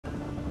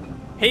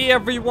Hey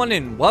everyone,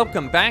 and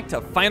welcome back to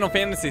Final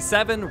Fantasy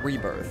VII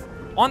Rebirth.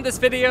 On this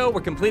video,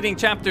 we're completing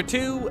Chapter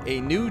 2,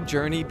 A New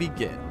Journey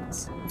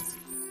Begins.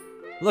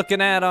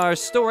 Looking at our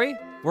story,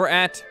 we're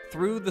at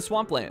Through the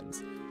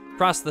Swamplands.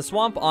 Cross the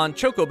swamp on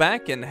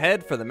Chocoback and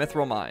head for the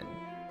Mithril Mine.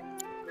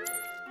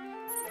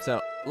 So,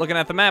 looking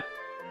at the map,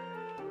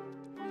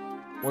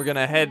 we're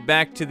gonna head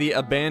back to the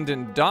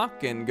abandoned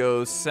dock and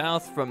go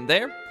south from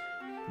there.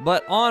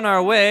 But on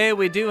our way,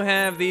 we do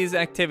have these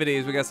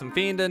activities. We got some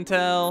Fiend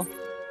Intel.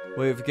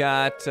 We've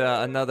got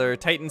another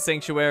Titan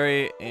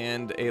Sanctuary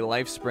and a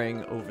Life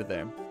Spring over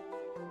there.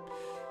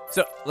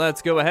 So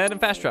let's go ahead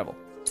and fast travel.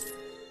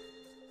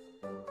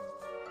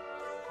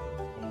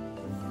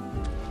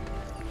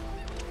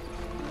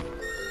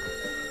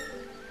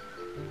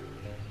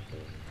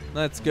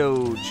 Let's go,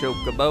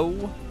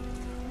 Chocobo.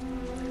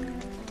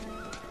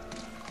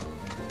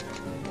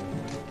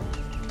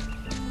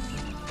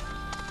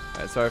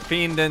 Alright, so our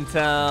Fiend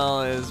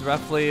Intel is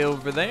roughly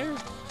over there.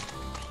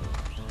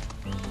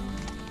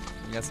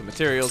 We got some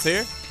materials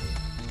here.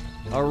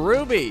 A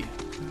ruby.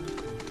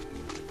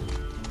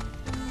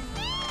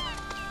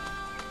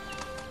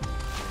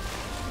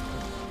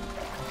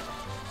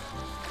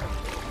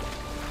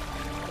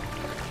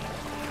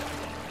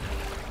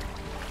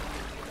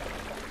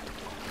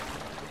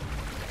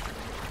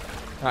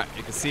 Alright,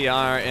 you can see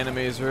our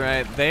enemies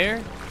right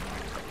there.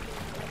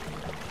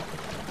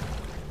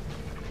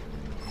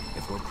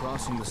 If we're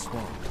crossing the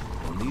swamp,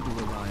 we'll need to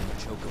rely on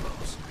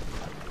chocobos.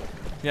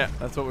 Yeah,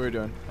 that's what we were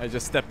doing. I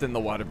just stepped in the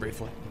water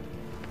briefly.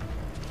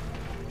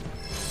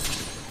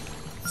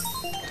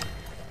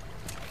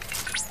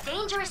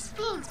 Dangerous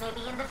fiends may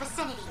be in the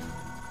vicinity.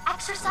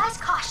 Exercise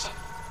caution.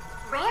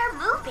 Rare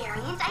move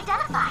variant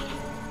identified.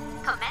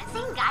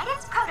 Commencing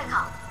guidance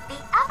protocol. The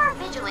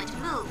ever-vigilant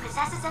Moo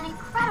possesses an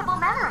incredible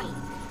memory,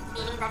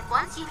 meaning that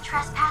once you've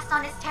trespassed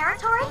on its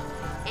territory,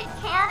 it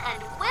can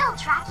and will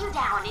track you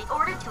down in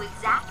order to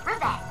exact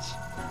revenge.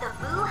 The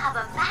Moo have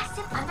a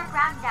massive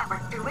underground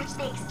network through which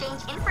they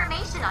exchange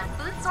information on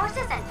food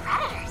sources and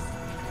predators.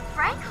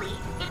 Frankly,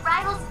 it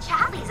rivals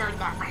Chadley's own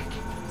network.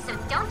 So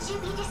don't you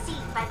be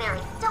deceived by their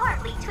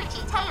adorably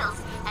twitchy tails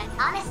and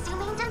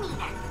unassuming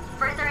demeanor.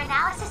 Further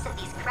analysis of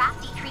these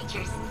crafty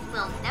creatures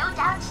will no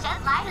doubt shed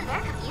light on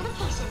their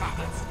communication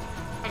methods,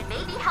 and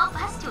maybe help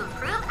us to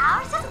improve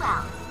ours as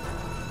well.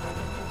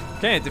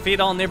 Okay, defeat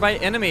all nearby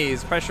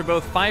enemies. Pressure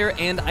both fire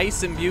and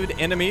ice-imbued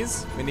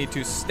enemies. We need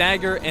to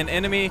stagger an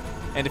enemy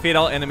and defeat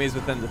all enemies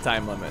within the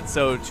time limit.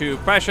 So to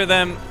pressure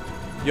them,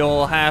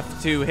 you'll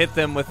have to hit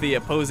them with the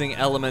opposing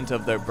element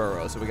of their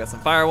burrow. So we got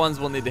some fire ones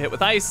we'll need to hit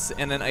with ice,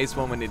 and then ice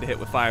one we need to hit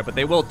with fire, but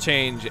they will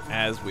change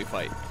as we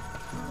fight.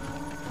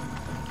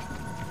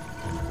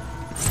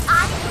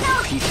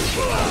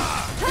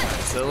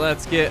 So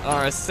let's get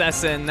our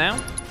assassin now.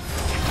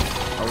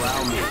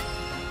 Allow me.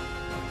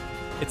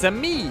 It's a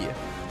me,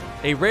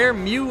 a rare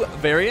Mew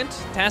variant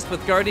tasked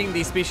with guarding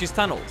the species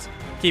tunnels,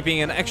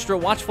 keeping an extra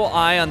watchful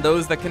eye on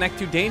those that connect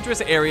to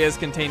dangerous areas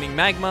containing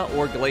magma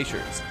or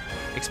glaciers.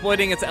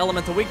 Exploiting its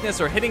elemental weakness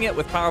or hitting it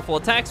with powerful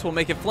attacks will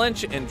make it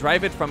flinch and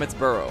drive it from its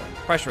burrow,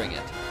 pressuring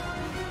it.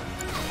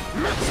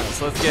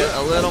 So let's get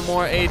a little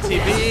more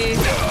ATB.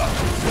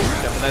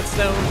 Jump in that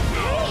stone.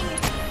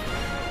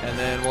 And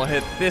then we'll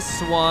hit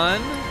this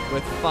one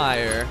with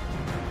fire.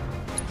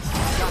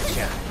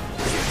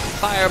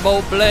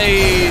 Firebolt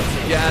blade.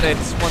 Got it.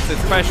 Once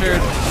it's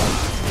pressured,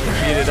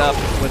 beat it up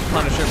with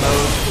Punisher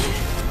mode.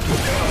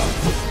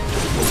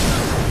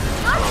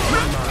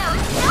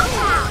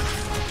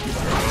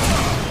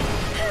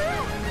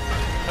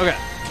 Okay.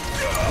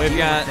 We've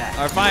got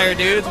our fire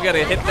dudes. We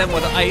gotta hit them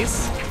with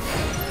ice.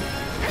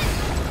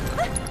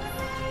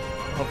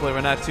 Hopefully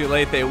we're not too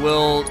late. They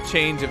will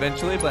change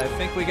eventually, but I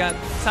think we got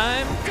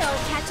time. Go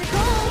catch a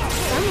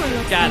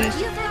gold. Got it.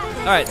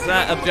 All right, so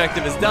that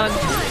objective is done.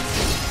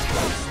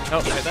 Oh,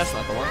 okay, that's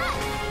not the one.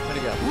 Where'd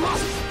he go?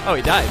 Oh,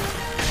 he died.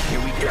 Here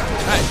we go.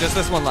 All right, just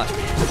this one left.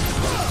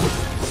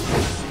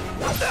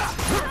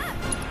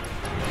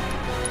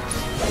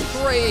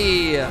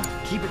 Three.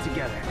 Keep it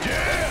together.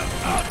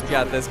 You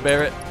got this,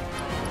 Barrett.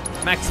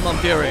 Maximum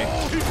fury.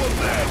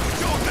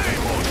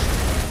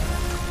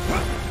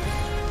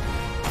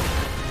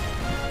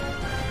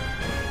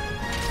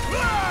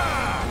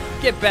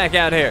 Get back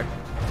out here.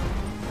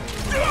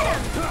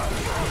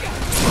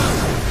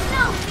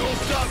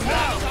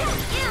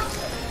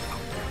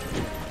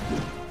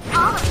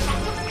 All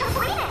objectives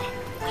completed.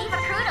 We've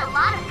accrued a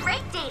lot of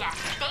great data,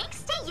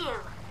 thanks to you.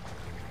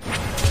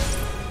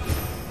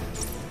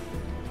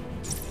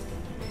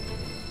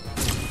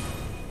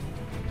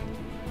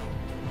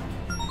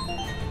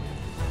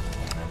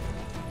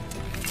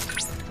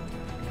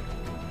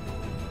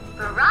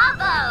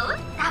 Bravo!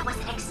 That was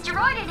an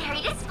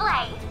extraordinary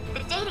display.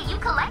 The data you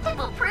collected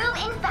will prove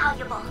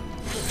invaluable.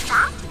 In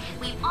fact,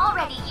 we've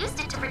already used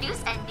it to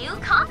produce a new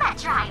combat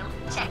trial.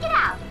 Check it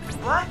out.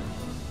 What?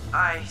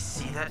 I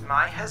see that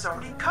Mai has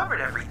already covered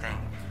everything,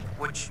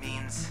 which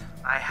means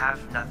I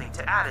have nothing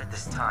to add at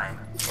this time.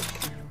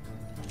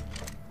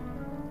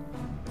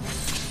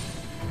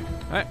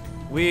 Alright,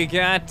 We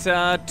got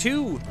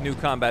 2 new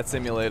combat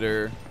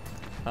simulator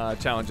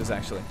challenges,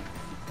 actually.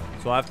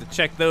 So I'll have to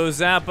check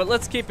those out, but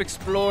let's keep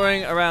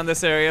exploring around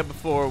this area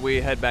before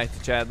we head back to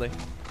Chadley.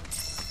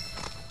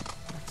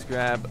 Let's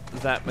grab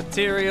that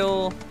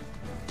material.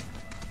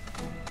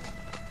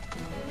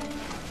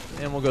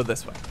 And we'll go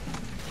this way.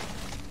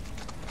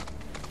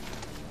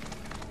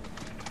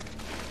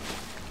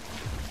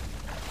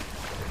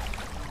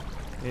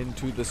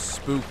 Into the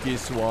spooky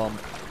swamp.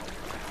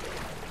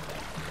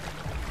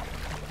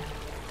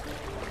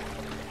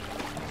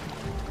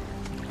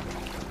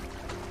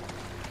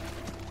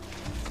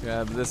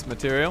 Grab this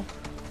material.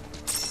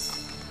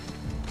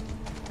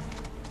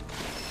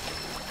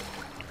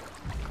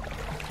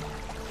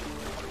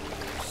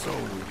 So,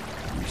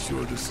 we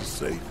sure this is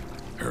safe?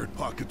 Heard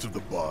pockets of the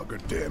bog are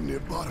damn near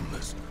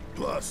bottomless.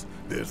 Plus,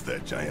 there's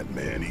that giant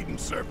man-eating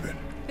serpent.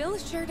 Bill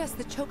assured us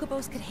the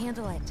chocobos could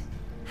handle it.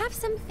 Have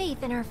some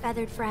faith in our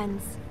feathered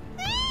friends.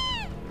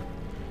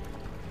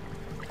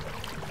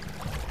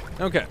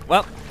 Okay,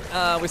 well,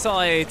 we saw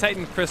a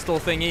Titan crystal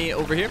thingy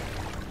over here.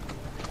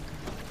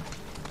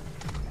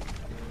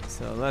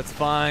 So let's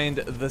find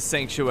the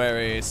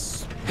sanctuary.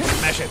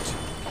 Smash it.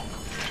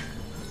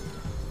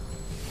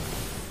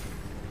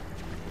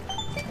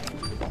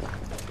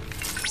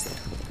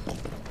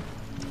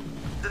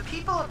 The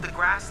people of the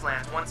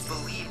grasslands once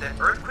believed that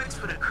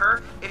earthquakes would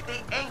occur if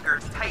they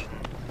angered Titan.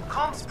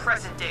 Calm's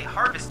present-day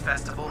harvest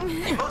festival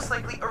most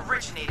likely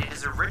originated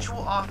as a ritual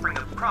offering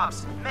of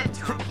crops meant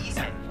to appease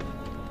him.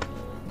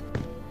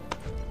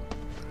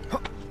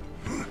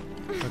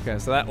 Okay,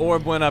 so that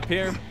orb went up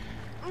here.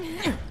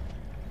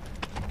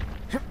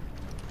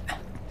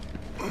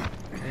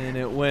 And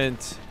it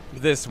went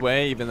this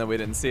way, even though we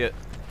didn't see it.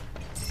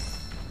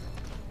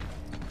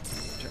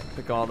 Try to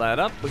pick all that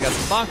up. We got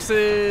some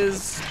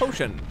boxes.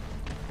 Potion.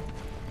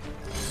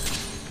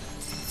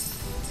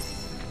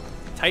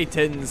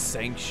 Titan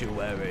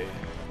Sanctuary.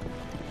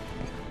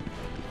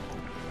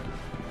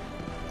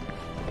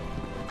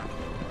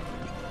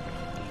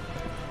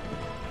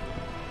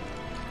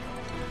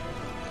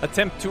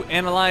 Attempt to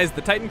analyze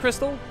the Titan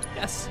crystal?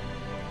 Yes.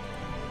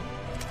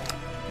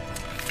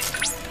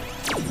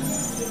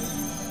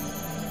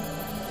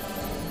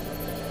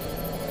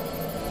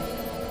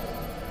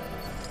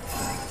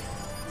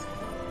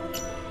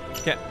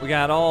 Okay, we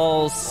got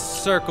all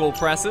circle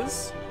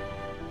presses.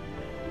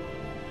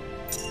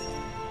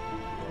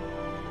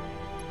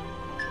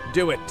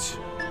 Do it.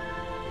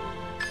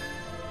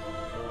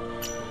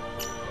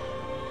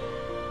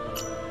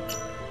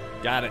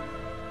 Got it.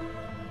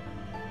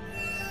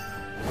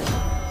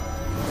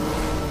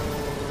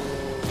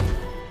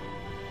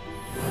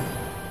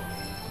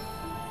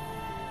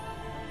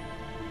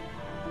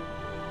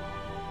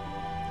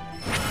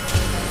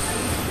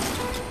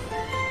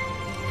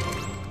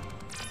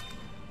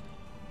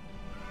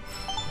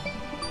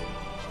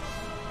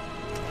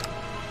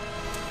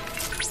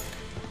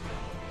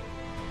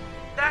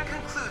 That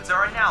concludes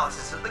our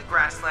analysis of the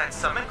grassland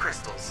summon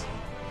crystals.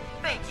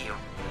 Thank you.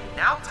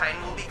 Now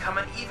Titan will become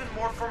an even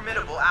more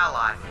formidable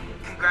ally.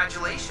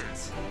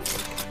 Congratulations.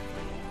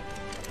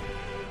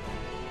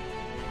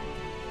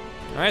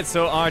 Alright,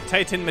 so our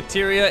Titan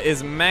materia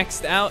is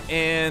maxed out,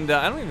 and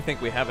I don't even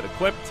think we have it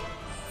equipped.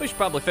 We should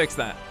probably fix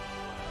that.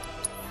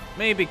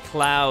 Maybe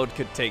Cloud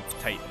could take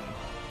Titan.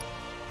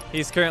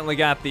 He's currently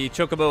got the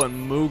Chocobo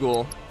and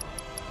Moogle.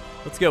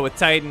 Let's go with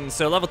Titan.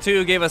 So level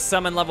 2 gave us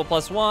summon level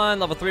 +1,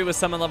 level 3 was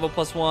summon level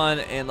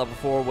 +1, and level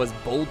 4 was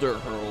Boulder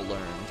Hurl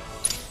learned.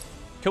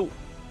 Cool.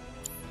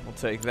 We'll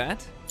take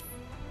that.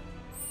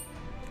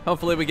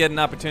 Hopefully we get an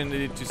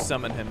opportunity to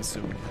summon him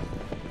soon.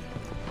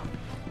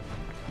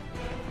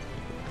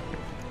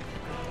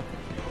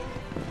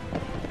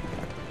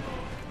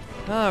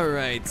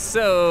 Alright,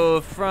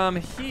 so from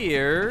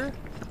here,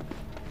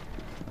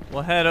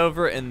 we'll head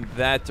over in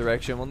that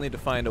direction. We'll need to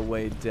find a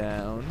way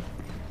down.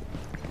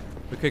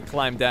 We could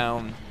climb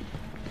down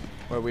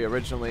where we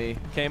originally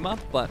came up,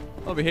 but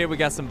over here we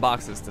got some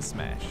boxes to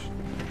smash.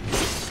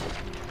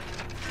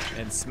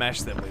 And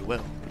smash them we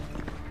will.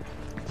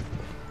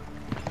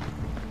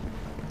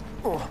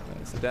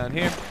 So down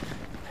here.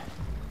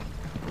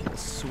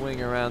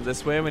 Swing around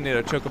this way. We need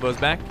our chocobos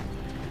back.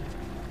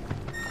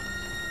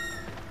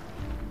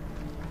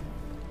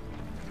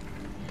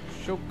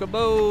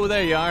 Chocobo,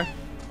 there you are.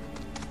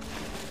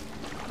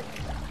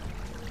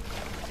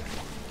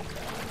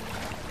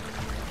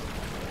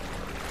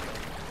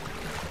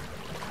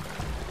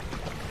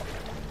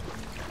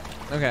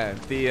 Okay,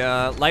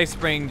 the life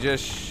spring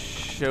just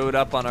showed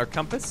up on our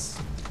compass.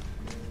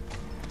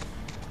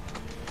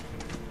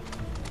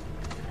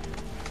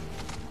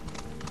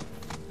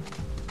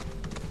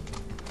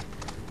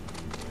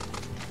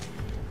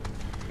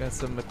 Got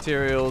some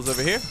materials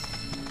over here.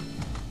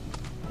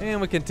 And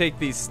we can take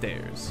these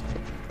stairs.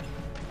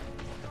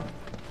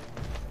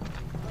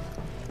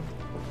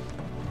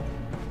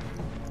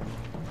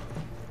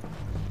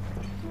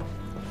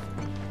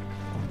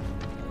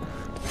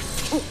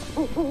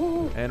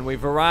 And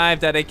we've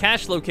arrived at a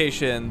cache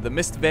location, the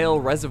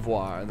Mistvale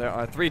Reservoir. There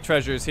are 3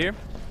 treasures here.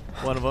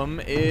 One of them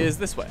is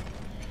this way.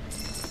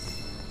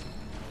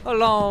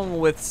 along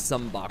with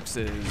some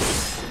boxes.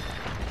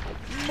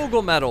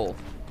 Moogle metal.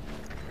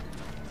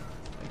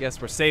 I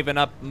guess we're saving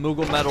up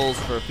Moogle metals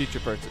for future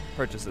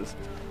purchases.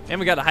 And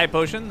we got a high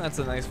potion. That's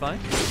a nice find.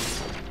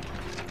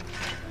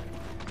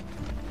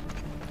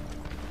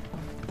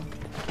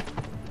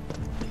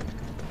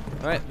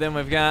 All right, then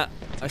we've got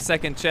our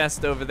second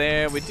chest over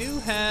there. We do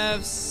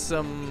have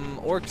some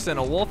orcs and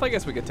a wolf. I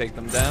guess we could take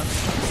them down.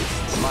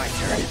 My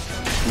turn.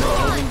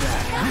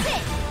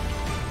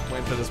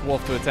 Waiting for this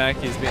wolf to attack.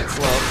 He's being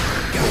slow.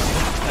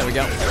 There we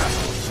go.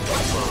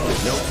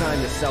 No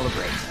time to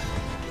celebrate.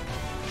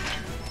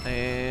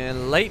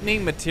 And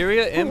lightning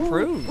materia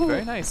improved.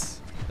 Very nice.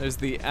 There's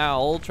the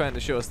owl trying to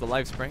show us the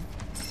life spring.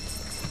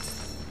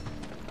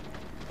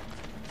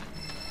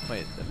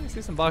 Wait, did I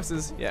see some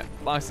boxes? Yeah,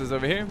 boxes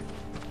over here.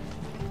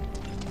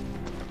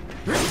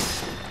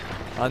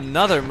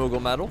 Another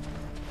Moogle medal.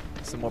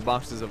 Some more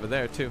boxes over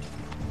there too.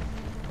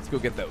 Let's go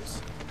get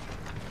those.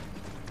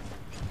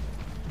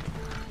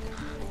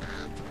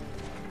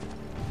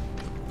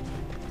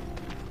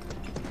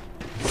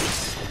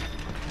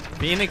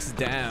 Phoenix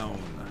down.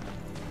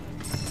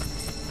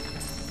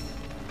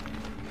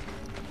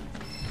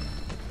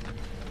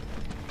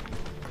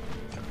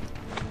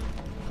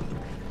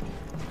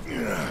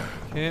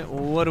 Okay,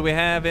 what do we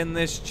have in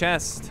this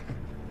chest?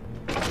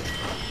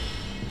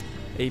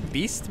 A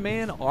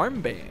Beastman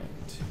armband.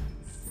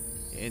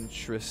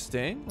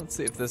 Interesting. Let's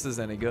see if this is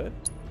any good.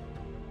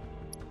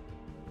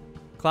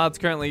 Cloud's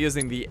currently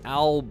using the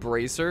Owl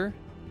Bracer,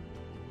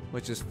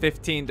 which is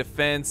 15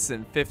 defense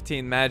and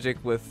 15 magic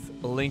with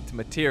linked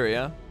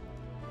materia.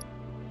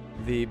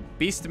 The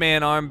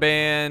Beastman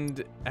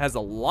armband has a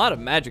lot of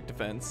magic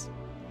defense.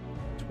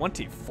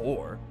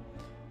 24.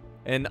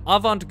 An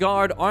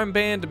avant-garde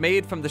armband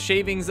made from the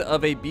shavings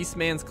of a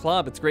Beastman's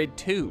club. It's grade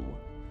 2.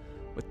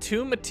 With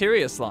 2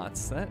 materia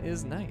slots. That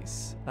is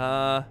nice.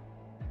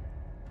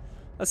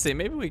 Let's see.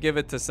 Maybe we give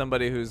it to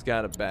somebody who's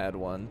got a bad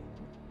one.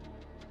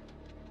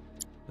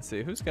 Let's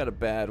see. Who's got a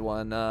bad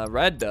one?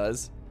 Red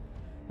does.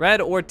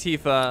 Red or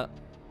Tifa.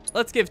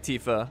 Let's give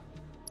Tifa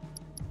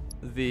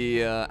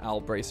the Owl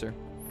Bracer.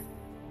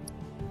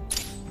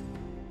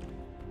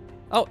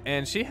 Oh,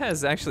 and she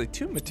has actually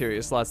 2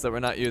 materia slots that we're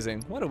not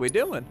using. What are we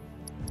doing?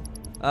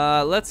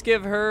 Let's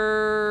give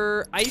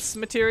her ice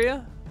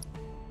materia.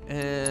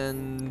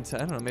 And I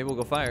don't know, maybe we'll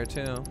go fire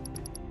too.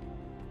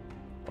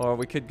 Or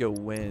we could go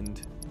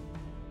wind.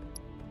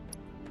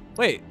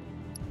 Wait,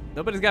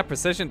 nobody's got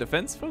precision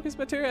defense focus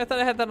materia? I thought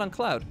I had that on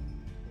Cloud.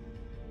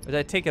 Or did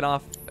I take it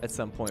off at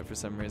some point for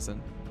some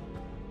reason?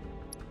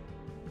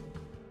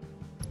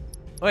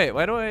 Wait,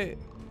 why do I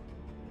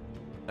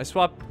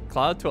swapped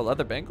Cloud to a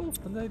leather bangle?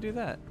 When did I do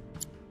that?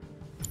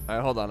 All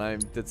right, hold on, I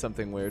did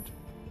something weird.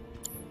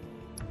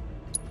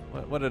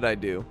 What did I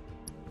do?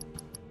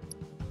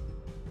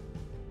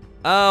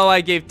 Oh, I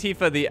gave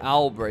Tifa the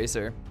Owl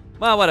Bracer.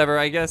 Well, whatever,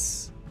 I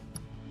guess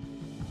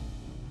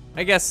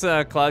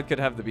Cloud could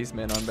have the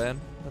Beastman armband.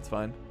 That's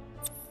fine.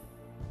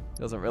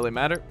 Doesn't really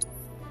matter.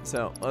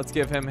 So, let's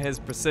give him his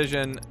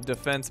precision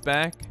defense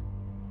back.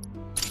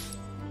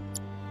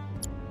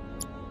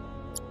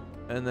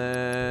 And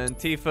then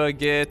Tifa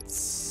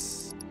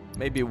gets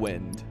maybe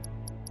wind.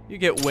 You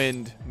get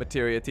wind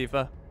materia,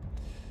 Tifa.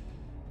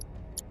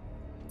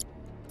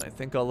 I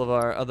think all of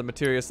our other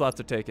materia slots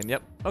are taken.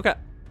 Yep. Okay.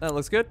 That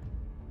looks good.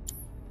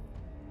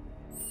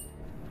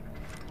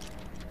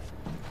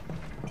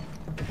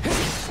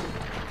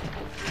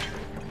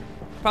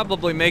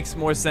 Probably makes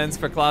more sense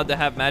for Cloud to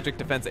have magic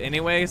defense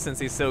anyway, since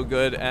he's so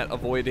good at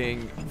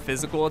avoiding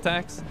physical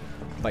attacks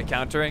by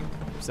countering.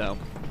 So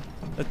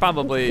it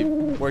probably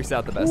works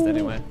out the best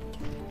anyway.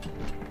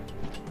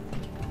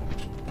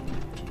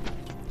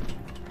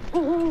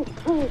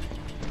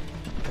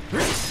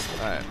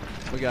 Alright,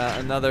 we got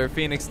another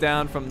Phoenix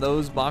down from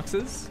those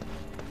boxes.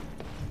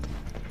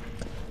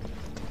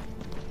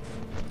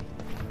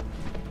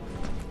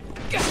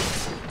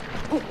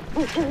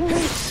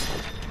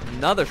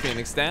 Another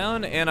Phoenix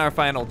down, and our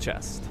final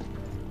chest.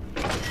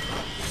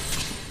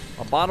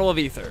 A bottle of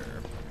ether.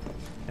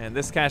 And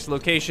this cache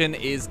location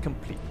is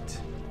complete.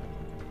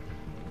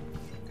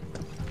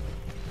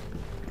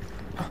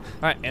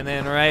 Alright, and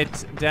then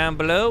right down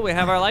below we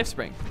have our life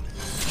spring.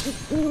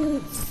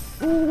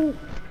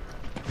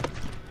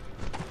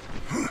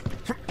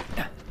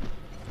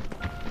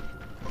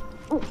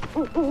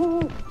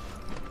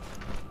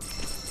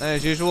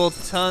 As usual,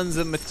 tons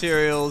of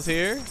materials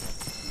here.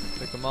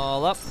 Pick them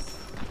all up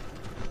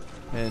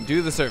and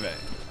do the survey.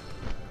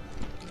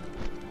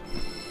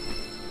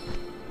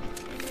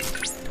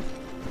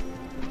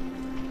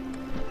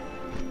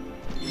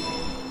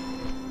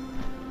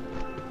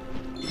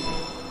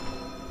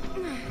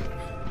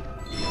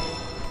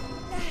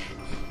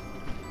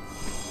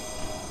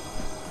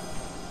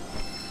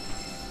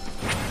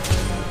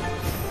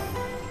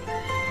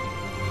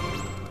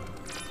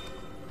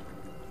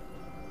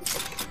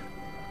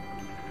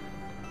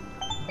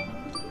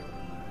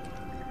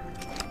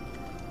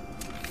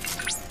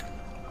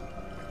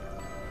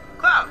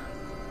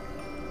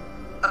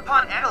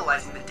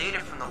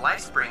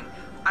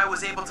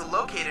 was able to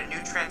locate a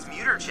new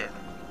transmuter chip.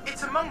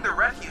 It's among the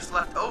refuse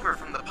left over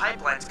from the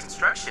pipeline's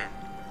construction.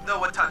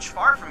 Though a touch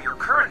far from your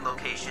current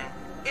location,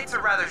 it's a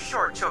rather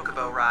short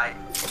chocobo ride.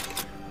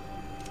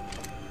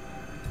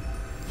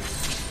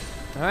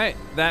 Alright,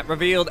 that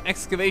revealed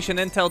Excavation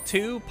Intel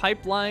 2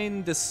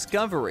 Pipeline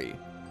Discovery,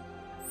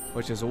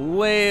 which is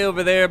way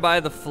over there by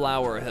the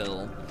Flower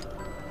Hill.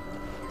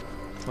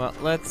 Well,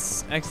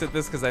 let's exit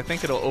this because I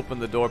think it'll open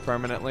the door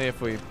permanently if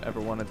we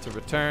ever wanted to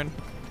return.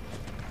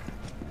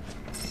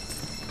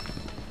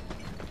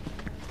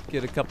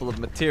 Get a couple of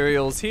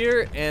materials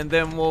here, and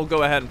then we'll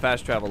go ahead and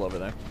fast travel over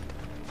there.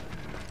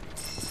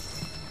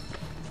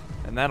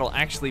 And that'll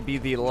actually be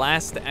the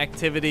last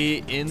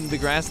activity in the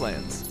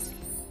grasslands.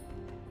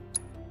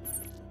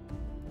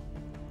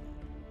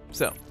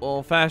 So,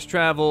 we'll fast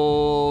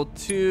travel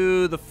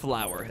to the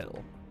Flower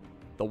Hill,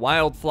 the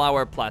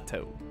Wildflower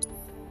Plateau.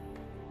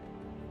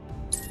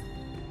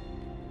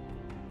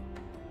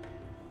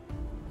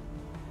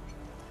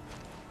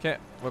 Okay,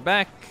 we're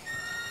back.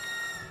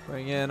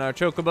 Bring in our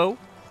chocobo.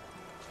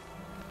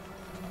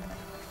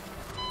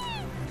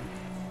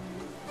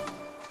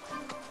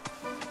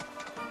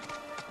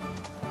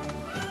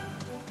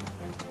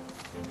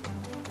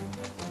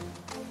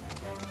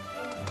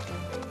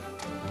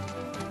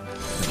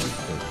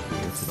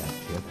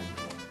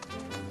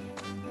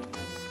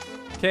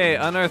 Okay,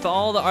 unearth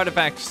all the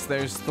artifacts.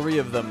 There's 3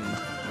 of them.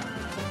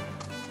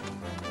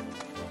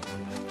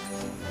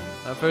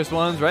 The first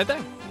one's right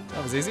there.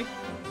 That was easy.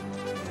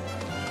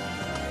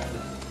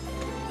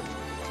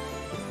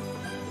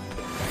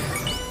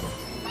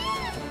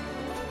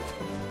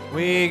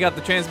 We got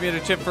the transmuter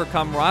chip for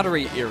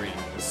camaraderie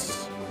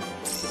earrings.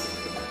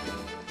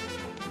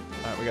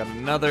 All right, we got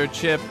another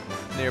chip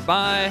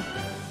nearby.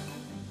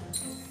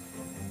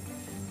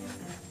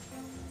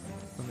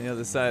 On the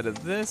other side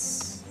of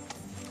this.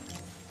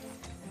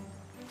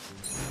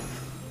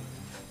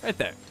 Right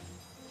there.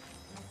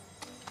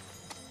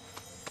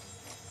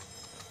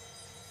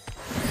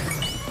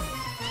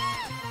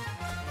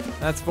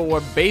 That's for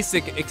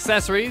basic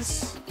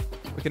accessories.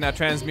 We can now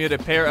transmute a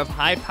pair of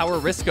high-power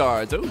wrist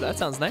guards. Oh, that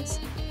sounds nice.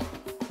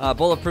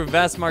 Bulletproof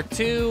vest Mark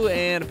II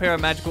and a pair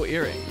of magical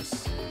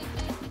earrings.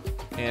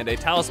 And a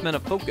talisman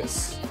of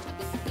focus.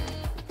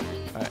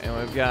 All right, and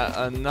we've got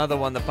another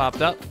one that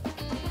popped up.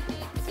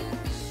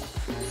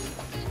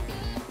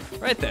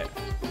 Right there.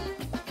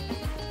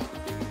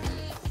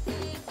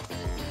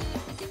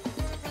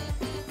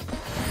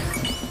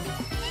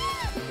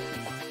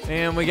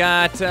 And we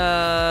got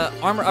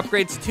armor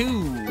upgrades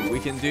 2.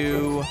 We can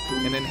do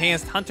an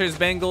enhanced hunter's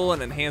bangle,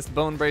 an enhanced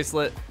bone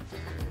bracelet.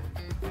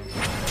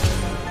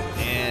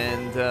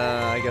 And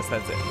I guess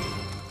that's it.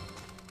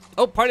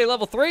 Oh, party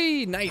level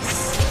 3,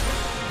 nice.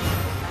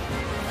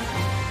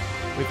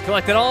 We've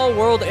collected all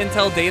world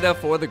intel data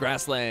for the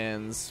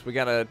grasslands. We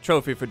got a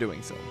trophy for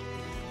doing so.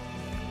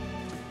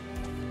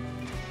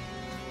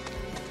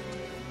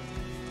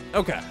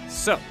 Okay,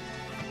 so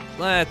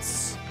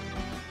let's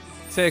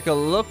take a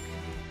look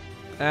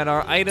at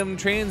our item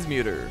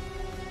transmuter.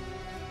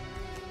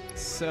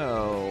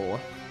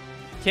 So,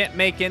 can't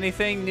make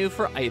anything new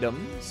for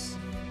items,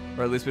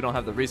 or at least we don't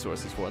have the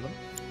resources for them.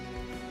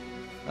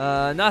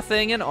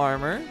 Nothing in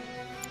armor.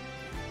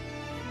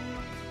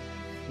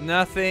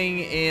 Nothing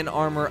in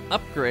armor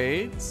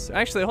upgrades.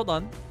 Actually, hold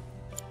on.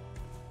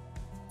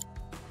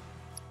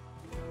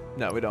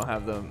 No, we don't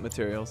have the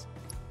materials.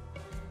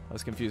 I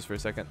was confused for a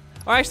second.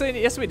 Oh,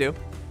 actually, yes, we do.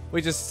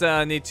 We just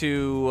need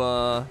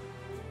to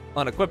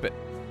unequip it.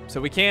 So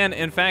we can,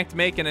 in fact,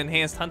 make an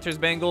enhanced hunter's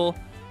bangle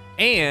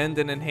and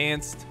an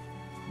enhanced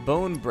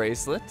bone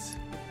bracelet.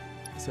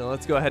 So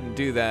let's go ahead and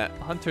do that.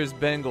 Hunter's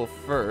bangle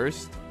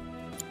first.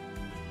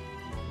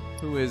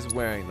 Who is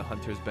wearing the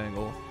hunter's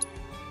bangle?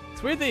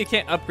 It's weird that you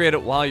can't upgrade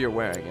it while you're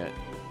wearing it.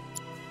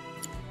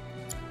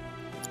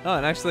 Oh,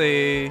 and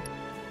actually,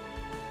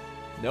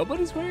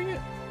 nobody's wearing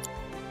it?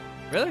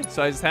 Really?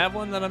 So I just have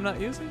one that I'm not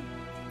using?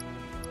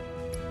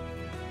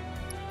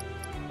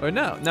 Or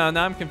no, now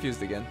I'm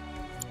confused again.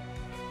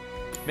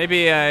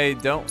 Maybe I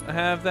don't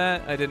have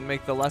that. I didn't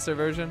make the lesser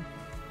version.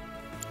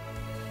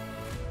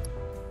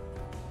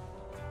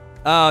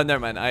 Oh, never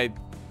mind. I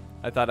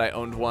thought I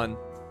owned one,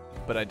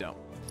 but I don't.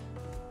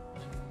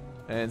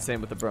 And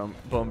same with the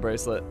bone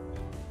bracelet.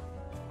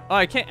 Oh,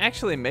 I can't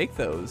actually make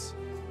those.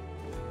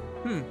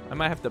 I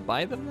might have to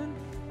buy them then?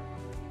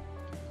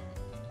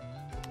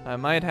 I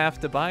might have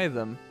to buy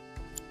them.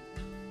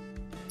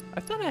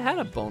 I thought I had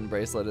a bone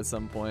bracelet at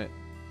some point.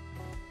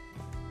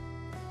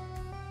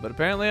 But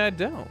apparently I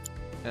don't.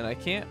 And I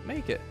can't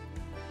make it.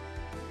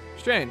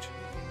 Strange.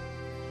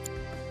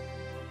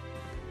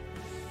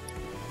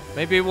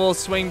 Maybe we'll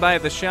swing by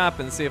the shop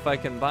and see if I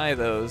can buy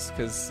those,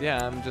 because,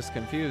 yeah, I'm just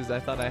confused. I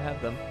thought I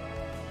had them.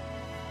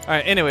 All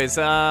right, anyways,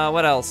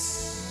 what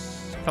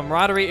else?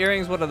 Camaraderie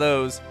earrings, what are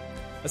those?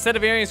 A set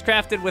of earrings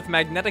crafted with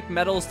magnetic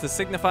metals to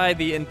signify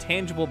the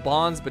intangible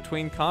bonds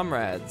between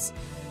comrades.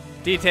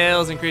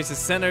 Details increases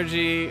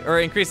synergy, or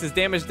increases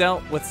damage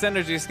dealt with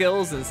synergy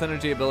skills and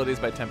synergy abilities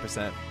by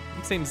 10%.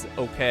 It seems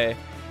okay.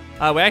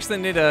 We actually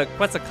need a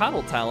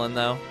Quetzalcoatl Talon,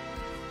 though.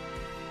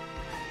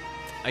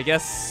 I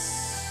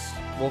guess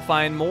we'll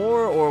find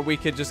more, or we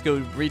could just go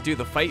redo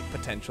the fight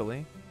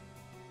potentially.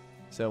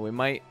 So we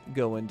might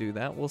go and do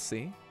that. We'll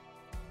see.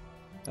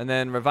 And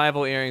then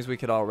revival earrings we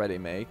could already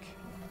make.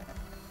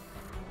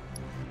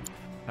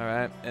 All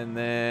right, and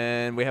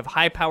then we have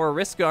high power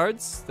wrist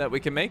guards that we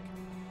can make.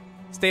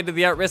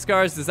 State-of-the-art wrist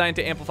guards designed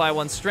to amplify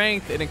one's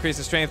strength. It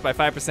increases strength by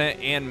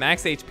 5% and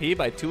max HP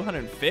by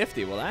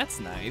 250. Well, that's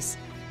nice.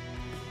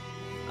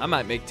 I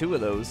might make 2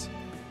 of those.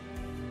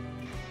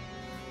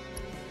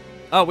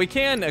 Oh, we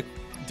can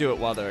do it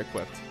while they're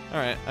equipped. All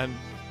right, I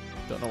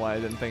don't know why I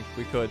didn't think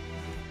we could.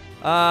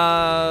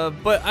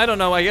 But I don't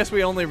know. I guess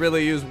we only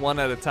really use 1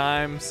 at a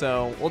time,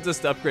 so we'll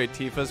just upgrade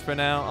Tifa's for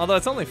now. Although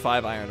it's only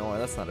 5 iron ore,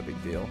 that's not a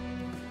big deal.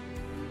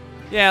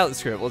 Yeah, let's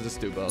screw it. We'll just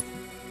do both.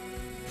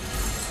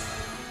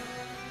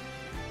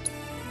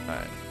 All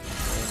right,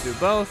 we'll do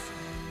both.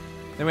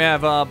 Then we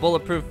have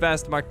Bulletproof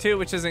Vest Mark II,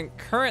 which isn't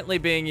currently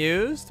being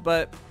used,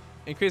 but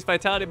increased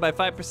vitality by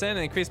 5% and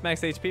increased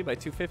max HP by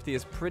 250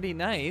 is pretty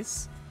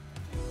nice.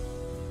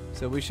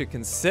 So we should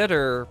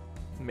consider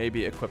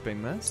maybe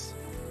equipping this.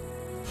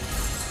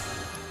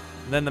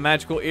 And then the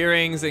magical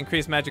earrings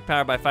increase magic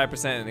power by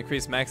 5% and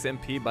increase max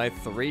MP by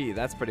 3.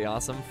 That's pretty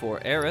awesome for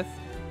Aerith.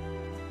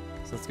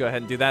 So let's go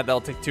ahead and do that.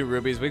 That'll take 2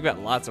 rubies. We've got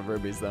lots of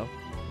rubies though.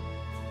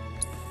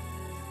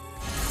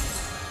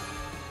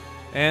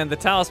 And the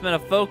Talisman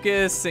of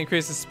Focus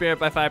increases spirit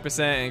by 5%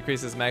 and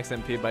increases max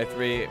MP by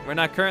 3. We're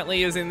not currently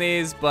using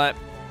these, but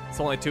it's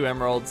only 2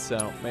 emeralds,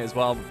 so may as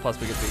well. Plus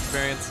we get the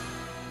experience.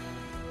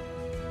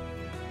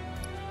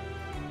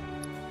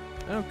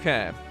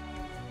 Okay.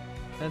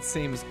 That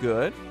seems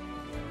good.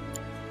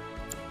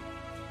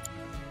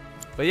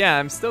 But yeah,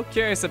 I'm still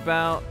curious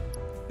about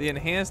the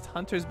enhanced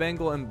Hunter's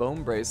Bangle and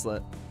Bone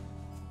Bracelet.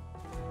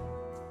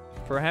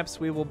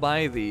 Perhaps we will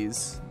buy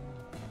these.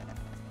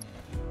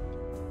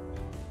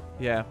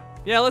 Yeah,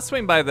 let's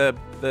swing by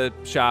the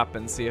shop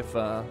and see if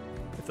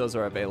those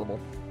are available.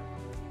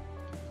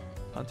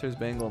 Hunter's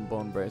Bangle and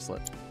Bone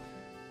Bracelet.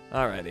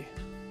 Alrighty.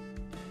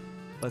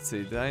 Let's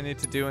see, did I need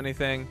to do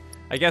anything?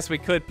 I guess we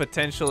could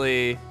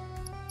potentially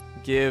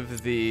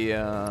give the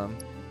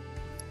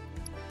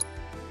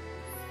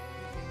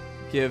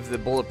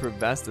bulletproof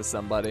vest to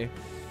somebody.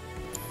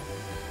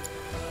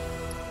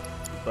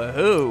 But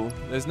who?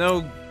 There's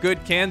no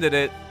good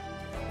candidate.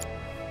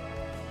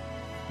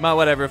 Well,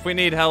 whatever, if we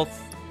need health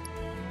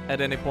at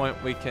any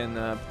point, we can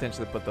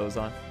potentially put those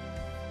on.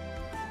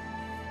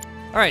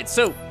 All right,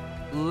 so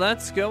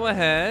let's go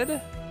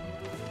ahead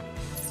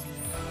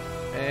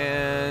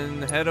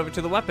and head over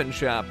to the weapon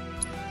shop.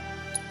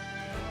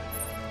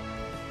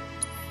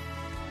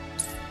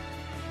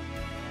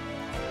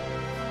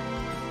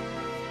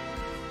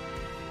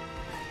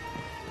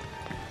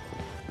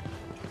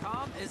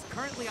 Com is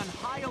currently on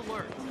high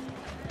alert.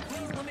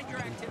 Please limit your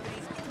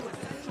activities to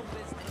essential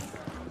business.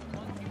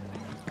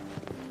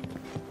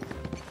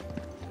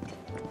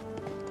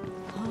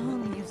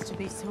 Home used to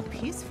be so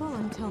peaceful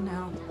until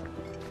now.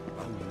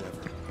 Oh,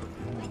 never.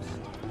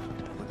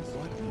 But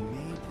what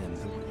made them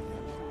the way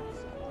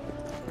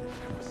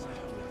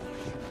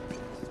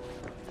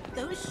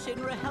they Those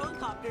Shinra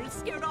helicopters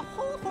scared a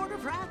whole horde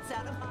of rats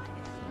out of mine.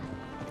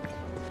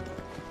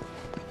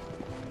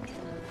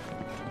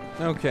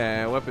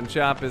 Okay, weapon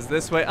shop is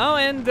this way. Oh,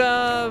 and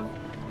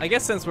I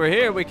guess since we're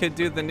here, we could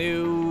do the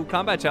new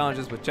combat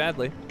challenges with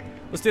Chadley.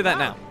 Let's do that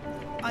now.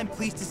 I'm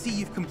pleased to see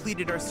you've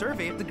completed our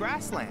survey of the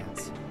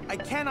grasslands. I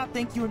cannot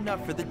thank you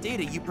enough for the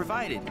data you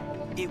provided.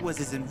 It was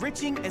as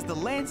enriching as the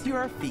lands here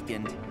are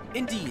fecund.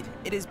 Indeed,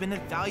 it has been a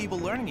valuable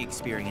learning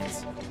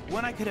experience,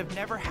 one I could have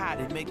never had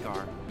in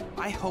Midgar.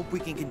 I hope we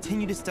can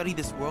continue to study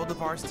this world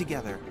of ours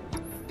together.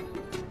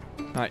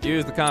 All right,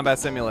 use the combat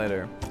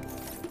simulator.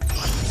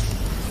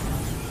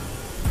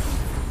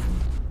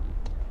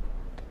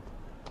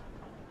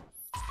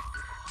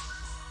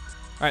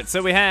 All right,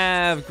 so we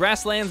have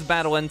Grasslands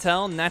Battle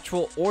Intel,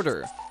 Natural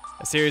Order.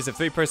 A series of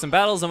 3-person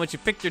battles in which you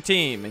pick your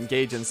team,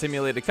 engage in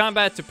simulated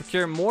combat to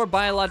procure more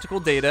biological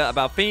data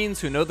about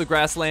fiends who know the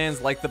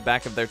grasslands like the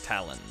back of their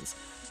talons.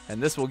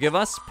 And this will give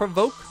us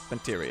Provoke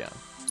Materia.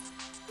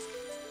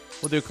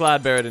 We'll do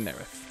Cloudbeard and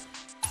Aerith.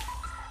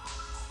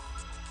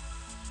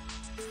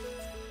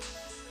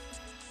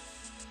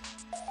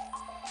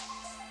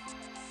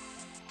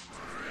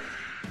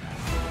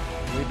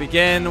 We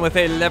begin with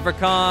a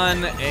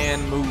Leprechaun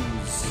and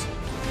Moose.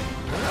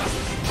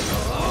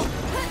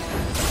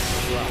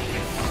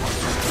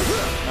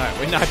 Alright,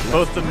 we knocked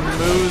both the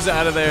Moose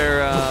out of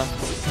their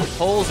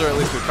holes, or at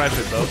least we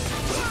pressured both.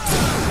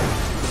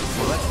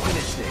 Let's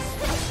finish this.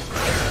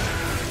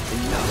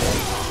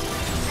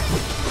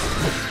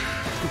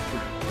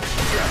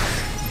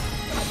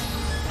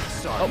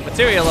 Oh,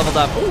 Materia leveled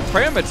up. Ooh,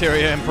 Prayer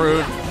Materia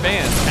improved.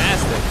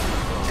 Fantastic.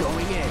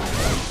 Going in.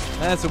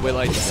 That's what we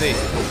like to see.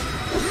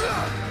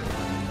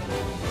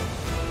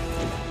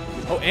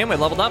 Oh, and we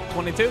leveled up,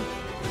 22.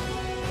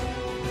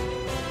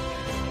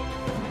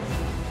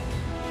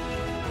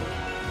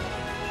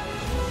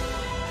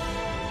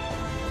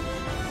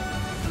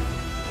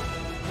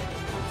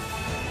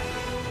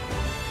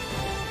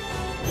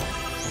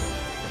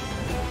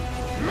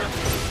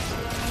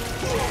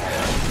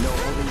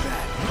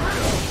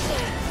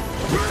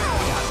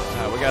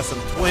 Got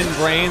some twin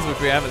brains,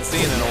 which we haven't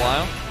seen in a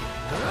while.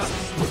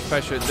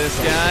 Pressured this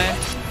guy.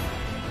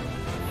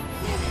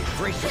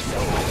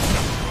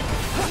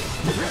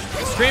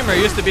 Streamer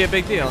used to be a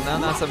big deal, now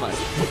not so much.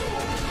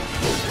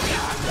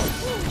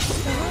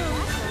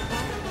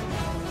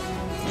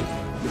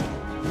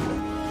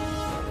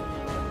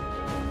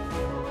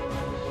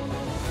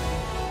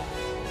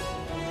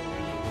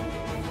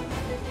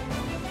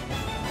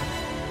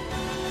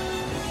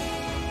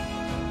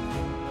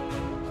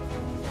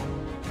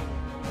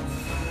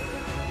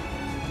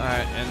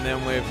 Alright, and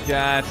then we've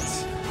got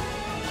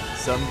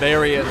some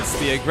variants.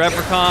 The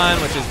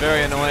Agrepricon, which is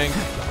very annoying,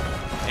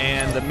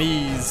 and the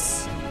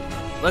Miis.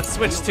 Let's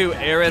switch to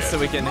Aerith so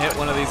we can hit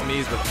one of these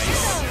Miis with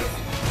Mace.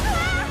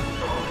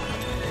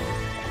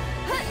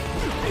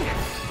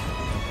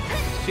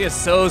 She is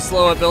so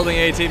slow at building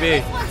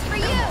ATB.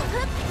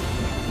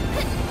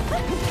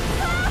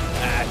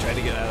 Ah, tried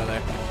to get out of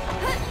there.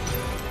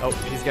 Oh,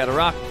 he's got a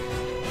rock.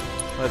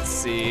 Let's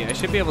see. I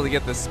should be able to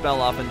get this spell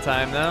off in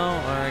time, though,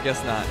 or I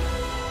guess not.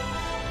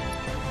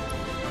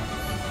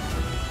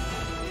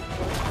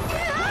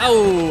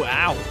 Oh,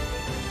 ow.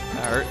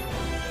 That hurt.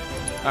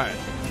 All right.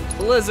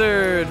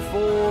 Blizzard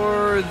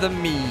for the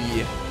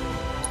me.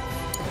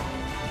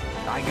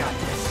 I got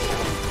this.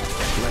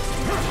 Let's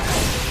do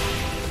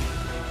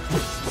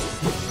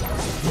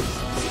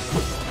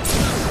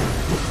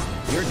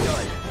it. You're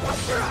done.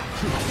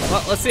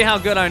 Well, let's see how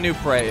good our new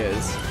prey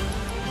is.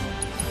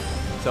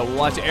 So we'll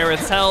watch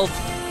Aerith's health.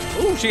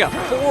 Ooh, she got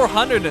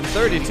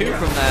 432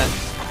 from that.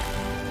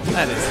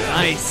 That is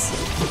nice.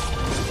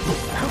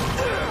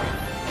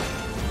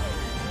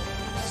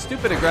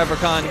 Stupid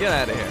Agrepricon, get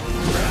out of here.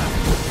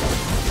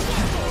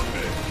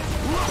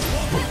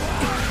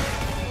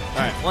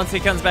 Alright, once he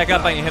comes back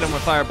up, I can hit him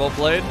with Firebolt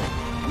Blade.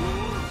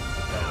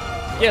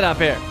 Get up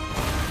here.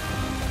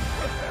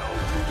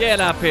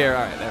 Get up here.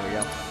 Alright, there we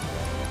go.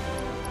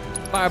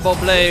 Firebolt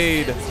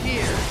Blade.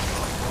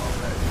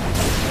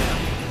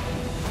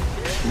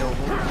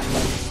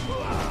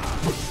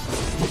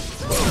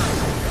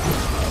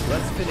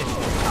 Let's finish it.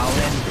 I'll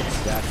end this.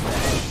 That's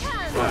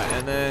right. Alright,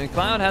 and then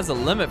Cloud has a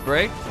limit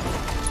break.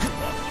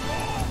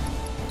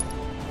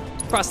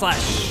 Cross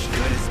slash.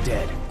 Good as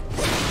dead.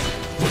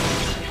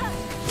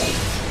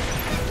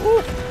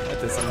 Woo, that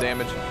did some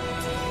damage.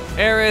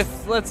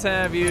 Aerith, let's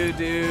have you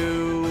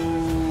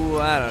do,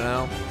 I don't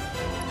know,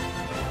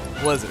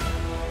 Blizzard.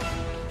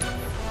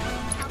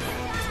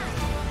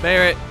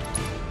 Barret.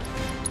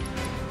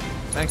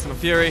 Maximum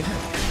Fury.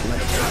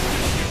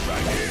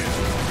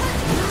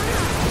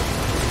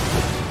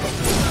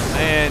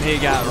 And he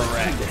got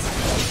wrecked.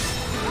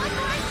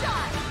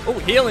 Oh,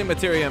 healing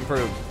materia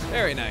improved.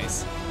 Very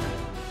nice.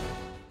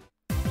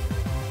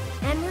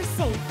 And we're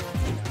safe.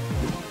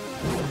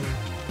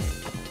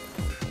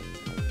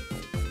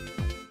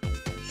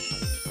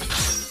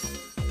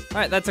 All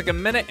right, that took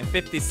 1 minute and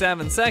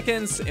 57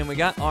 seconds, and we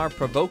got our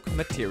provoke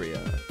materia.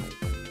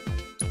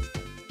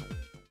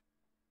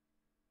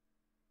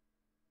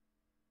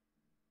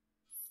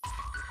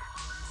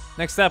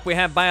 Next up, we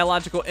have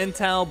biological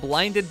intel,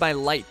 Blinded by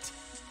Light.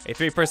 A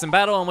 3-person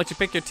battle in which you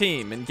pick your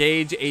team.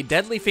 Engage a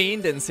deadly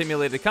fiend in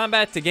simulated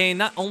combat to gain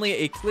not only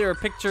a clearer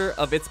picture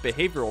of its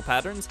behavioral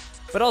patterns,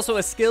 but also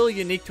a skill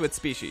unique to its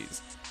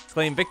species.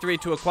 Claim victory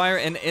to acquire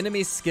an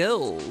enemy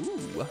skill.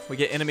 Ooh, we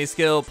get enemy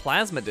skill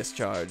Plasma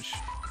Discharge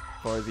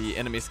for the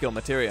enemy skill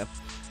materia.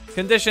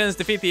 Conditions,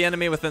 defeat the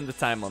enemy within the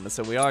time limit,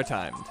 so we are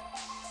timed.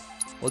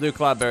 We'll do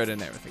Cloud Barret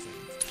and everything.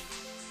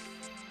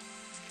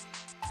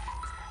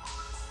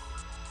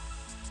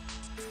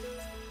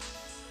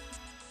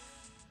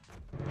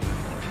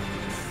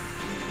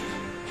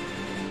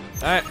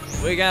 Alright,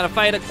 we gotta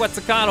fight a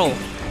Quetzalcoatl.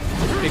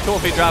 It'd be cool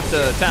if he dropped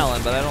a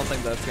Talon, but I don't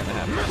think that's gonna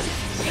happen.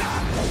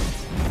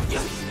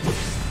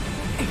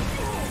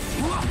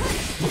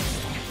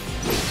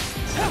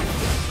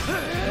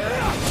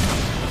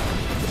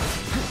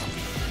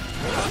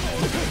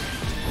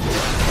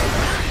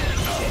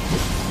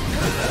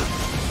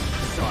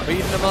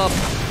 Beating him up.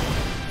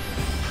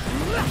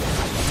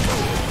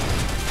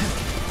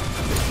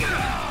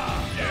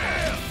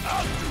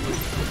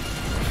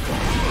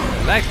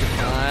 Back to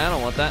I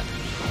don't want that.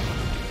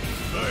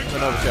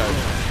 An overcharge.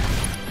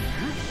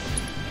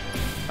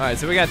 Alright,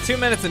 so we got 2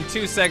 minutes and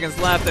 2 seconds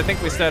left. I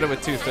think we started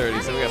with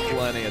 2:30, so we got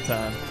plenty of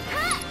time.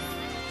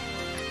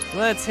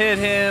 Let's hit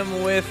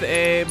him with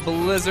a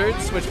Blizzard.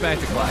 Switch back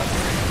to Cloud.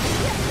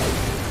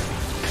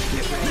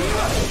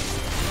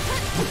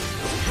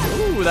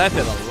 Ooh, that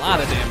did a lot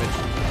of damage.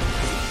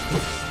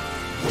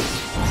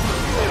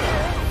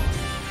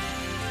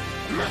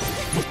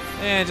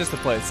 And just to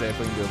play it safe,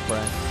 we can do a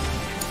Prey.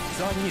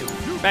 It's on you.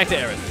 Back to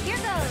Aerith. Here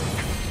goes.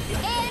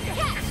 And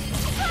catch.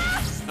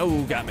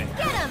 Oh, got me.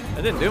 Get him.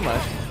 That didn't do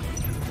much.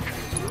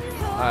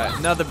 Alright,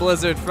 another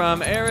Blizzard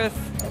from Aerith.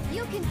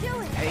 You can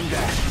do it. Hang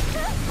back.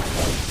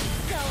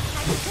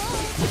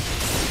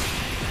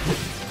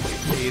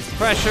 He's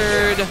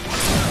pressured.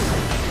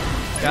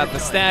 Got the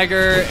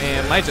stagger,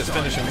 and might just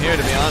finish him here,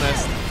 to be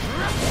honest.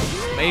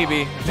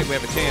 Maybe. I think we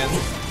have a chance.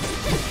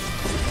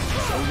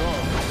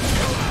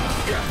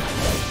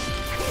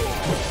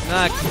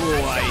 Not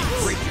quite.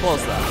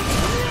 Close enough.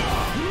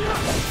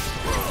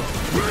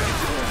 For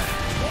you.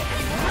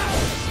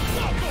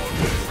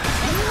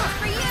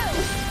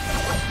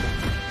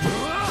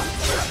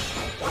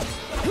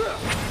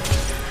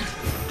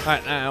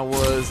 Alright, that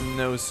was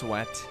no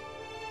sweat.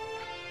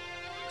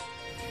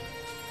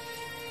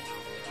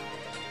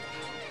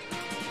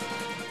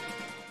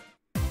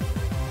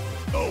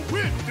 Oh,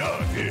 we're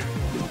done here.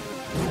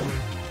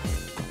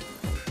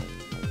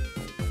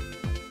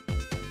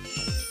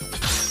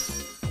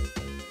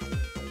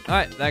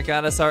 Alright, that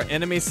got us our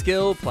enemy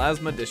skill,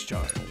 Plasma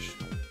Discharge.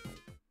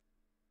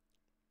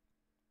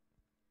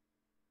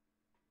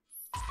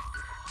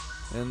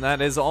 And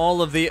that is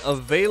all of the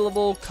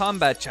available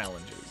combat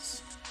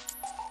challenges.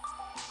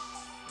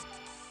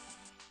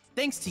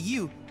 Thanks to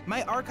you,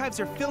 my archives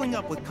are filling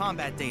up with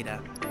combat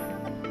data.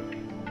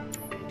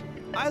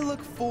 I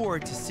look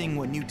forward to seeing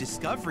what new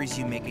discoveries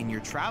you make in your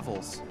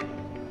travels.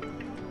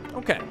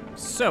 Okay,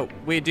 so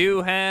we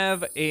do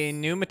have a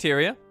new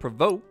materia,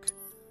 Provoke.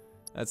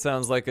 That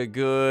sounds like a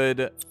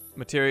good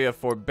materia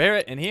for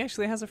Barrett, and he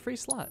actually has a free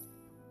slot.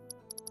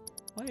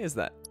 Why is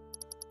that?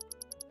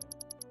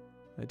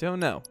 I don't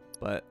know,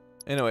 but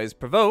anyways,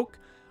 Provoke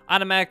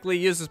automatically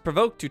uses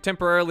Provoke to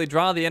temporarily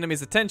draw the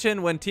enemy's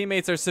attention when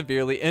teammates are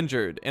severely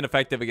injured,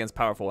 ineffective against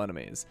powerful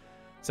enemies.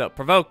 So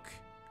Provoke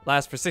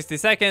lasts for 60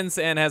 seconds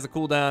and has a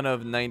cooldown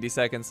of 90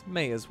 seconds.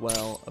 May as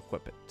well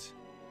equip it.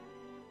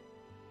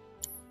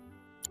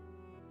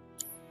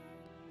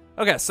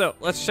 Okay, so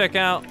let's check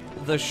out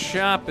the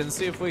shop and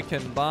see if we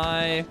can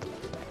buy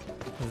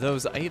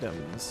those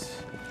items.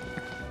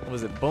 What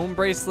was it? Bone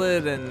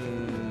bracelet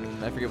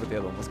and I forget what the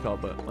other one was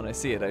called, but when I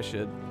see it, I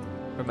should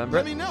remember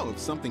Let it. me know if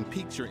something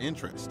piques your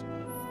interest.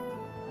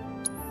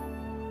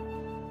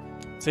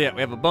 So yeah,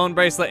 we have a bone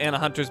bracelet and a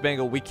hunter's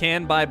bangle. We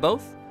can buy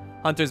both.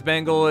 Hunter's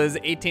bangle is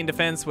 18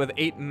 defense with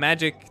 8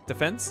 magic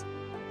defense.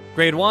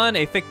 Grade 1,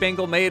 a thick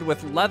bangle made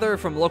with leather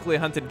from locally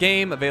hunted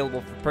game,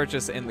 available for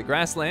purchase in the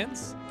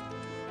grasslands.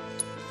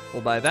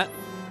 We'll buy that.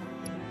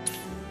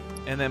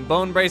 And then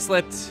bone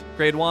bracelet,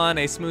 grade 1,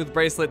 a smooth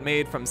bracelet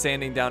made from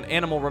sanding down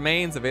animal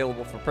remains,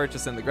 available for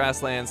purchase in the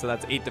grasslands. So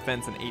that's 8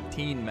 defense and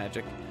 18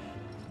 magic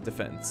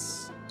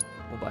defense.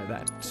 We'll buy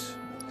that.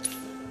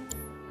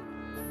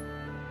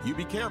 You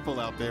be careful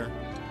out there.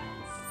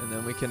 And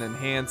then we can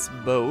enhance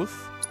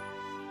both.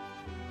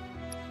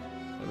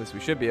 At least we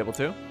should be able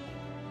to.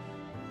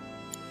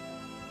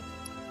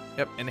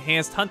 Yep,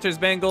 enhanced hunter's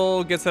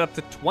bangle gets it up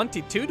to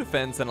 22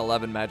 defense and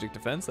 11 magic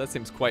defense. That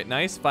seems quite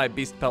nice. 5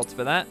 beast pelts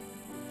for that.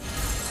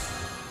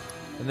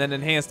 And then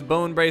enhanced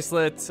bone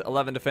bracelet,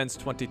 11 defense,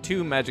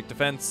 22 magic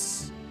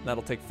defense.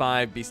 That'll take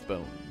 5 beast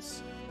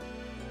bones.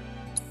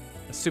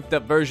 A souped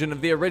up version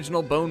of the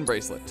original bone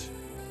bracelet.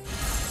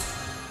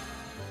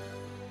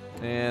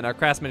 And our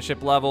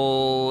craftsmanship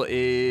level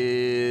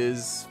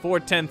is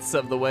 4/10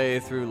 of the way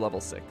through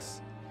level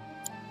 6.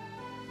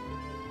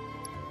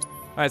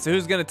 All right, so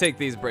who's gonna take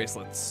these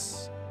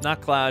bracelets?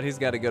 Not Cloud, he's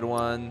got a good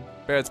one.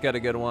 Barrett's got a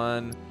good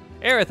one.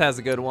 Aerith has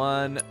a good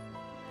one.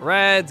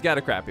 Red's got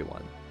a crappy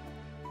one.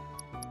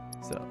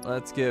 So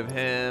let's give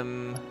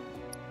him,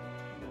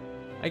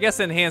 I guess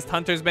enhanced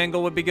hunter's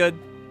bangle would be good.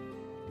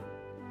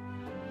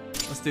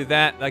 Let's do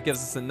that. That gives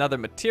us another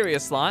materia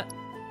slot.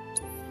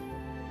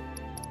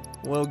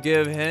 We'll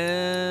give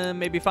him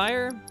maybe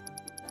fire.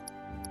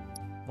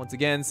 Once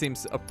again,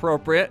 seems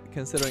appropriate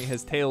considering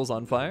his tail's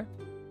on fire.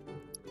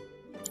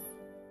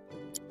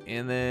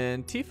 And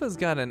then Tifa's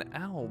got an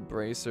owl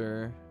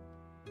bracer.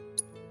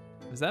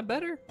 Is that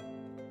better?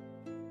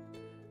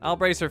 Owl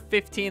bracer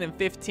 15 and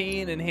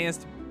 15.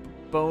 Enhanced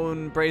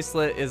bone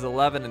bracelet is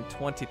 11 and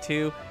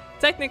 22.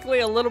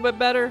 Technically a little bit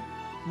better.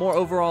 More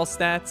overall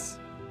stats.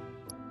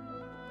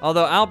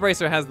 Although owl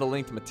bracer has the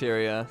linked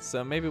materia,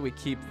 so maybe we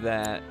keep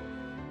that.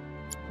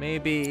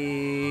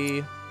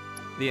 Maybe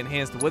the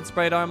enhanced wood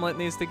sprite armlet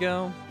needs to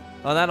go.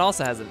 Oh, that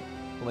also has a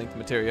linked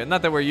materia.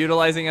 Not that we're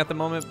utilizing at the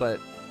moment, but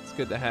it's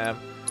good to have.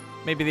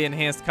 Maybe the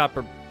enhanced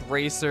copper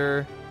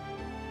bracer.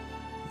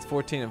 It's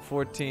 14 and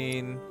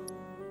 14.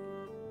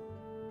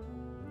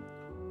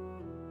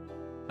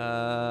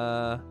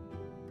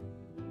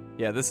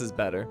 Yeah, this is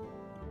better.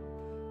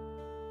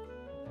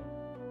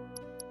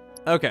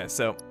 Okay,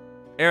 so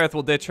Aerith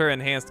will ditch her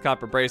enhanced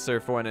copper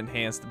bracer for an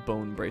enhanced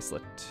bone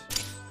bracelet.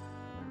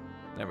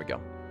 There we go.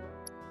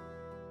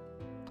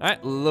 All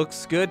right,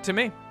 looks good to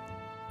me.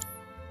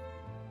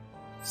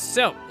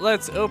 So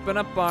let's open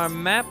up our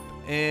map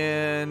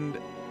and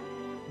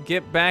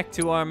get back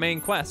to our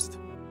main quest.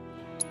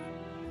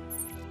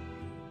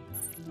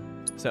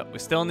 So we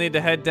still need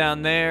to head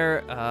down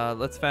there.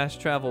 Let's fast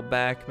travel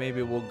back.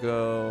 Maybe we'll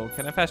go,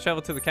 can I fast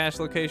travel to the cache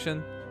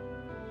location?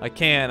 I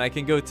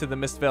can go to the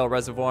Mistvale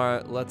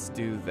Reservoir. Let's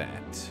do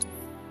that.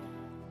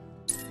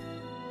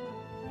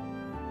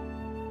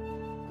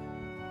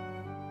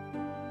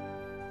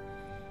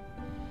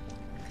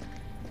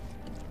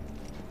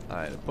 All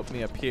right, put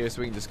me up here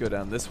so we can just go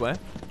down this way.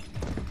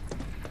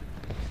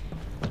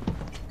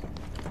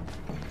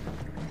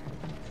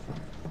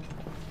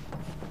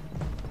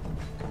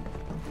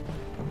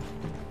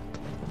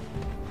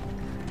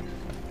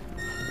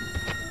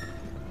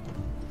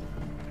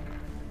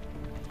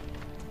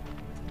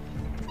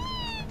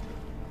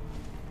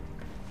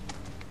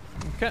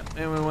 Okay,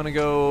 and we want to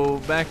go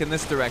back in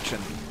this direction.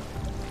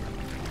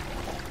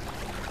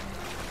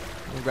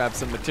 We'll grab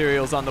some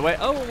materials on the way.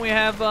 Oh, and we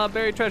have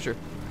buried treasure.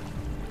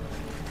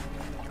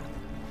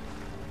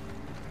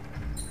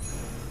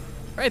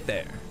 Right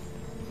there.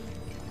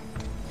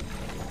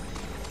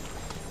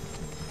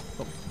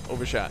 Oh,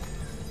 overshot.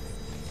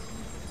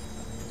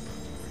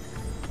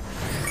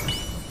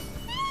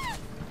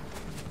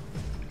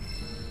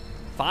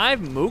 Five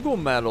Moogle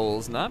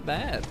medals, not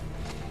bad.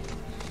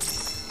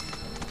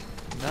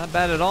 Not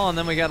bad at all, and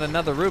then we got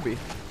another ruby.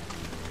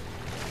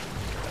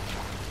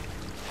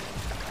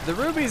 The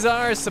rubies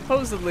are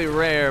supposedly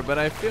rare, but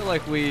I feel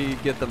like we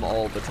get them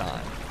all the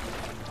time.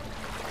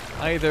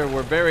 Either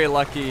we're very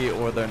lucky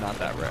or they're not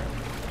that rare.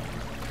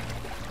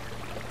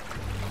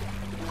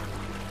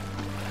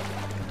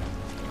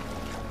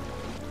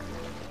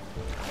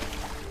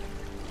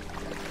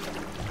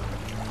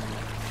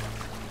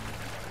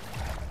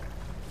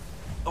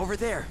 Over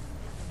there.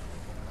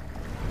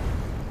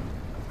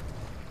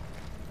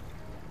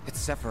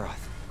 It's Sephiroth.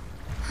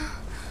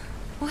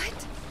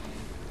 What?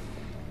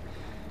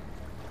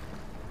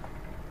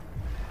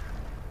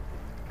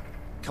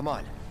 Come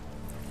on.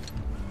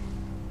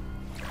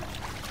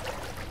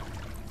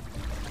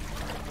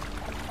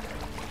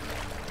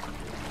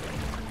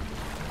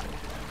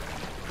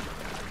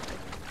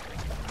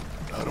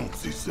 I don't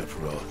see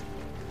Sephiroth.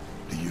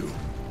 Do you?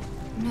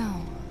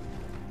 No,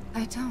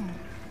 I don't.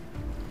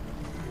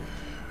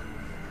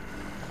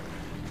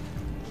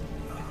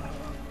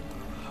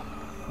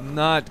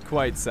 Not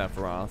quite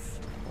Sephiroth.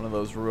 One of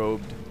those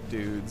robed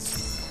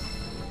dudes.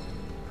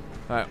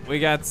 Alright, we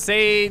got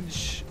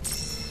Sage.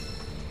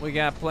 We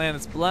got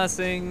Planet's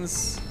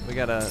Blessings. We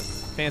got a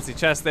fancy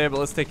chest there, but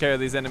let's take care of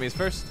these enemies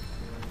first.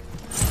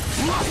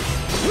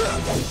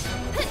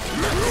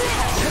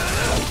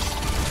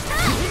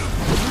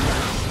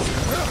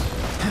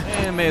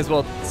 And may as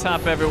well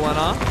top everyone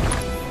off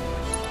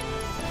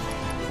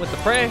with the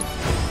prey.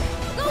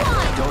 Go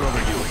on. Don't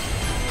overdo it.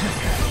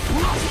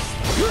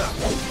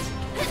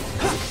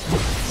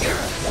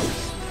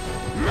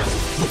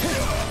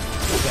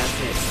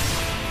 That's it.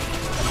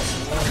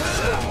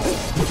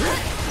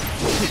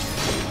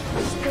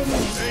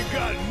 Ain't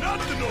got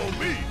nothing on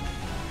me.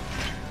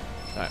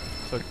 Alright,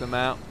 took them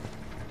out.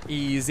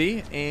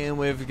 Easy. And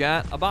we've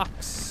got a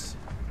box.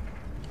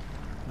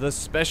 The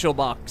special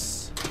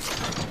box.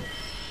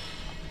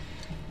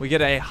 We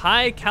get a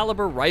high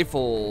caliber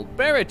rifle.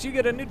 Barrett, you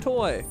get a new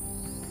toy.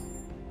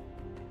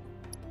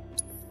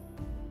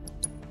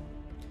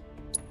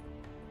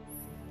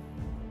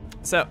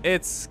 So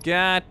it's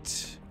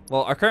got,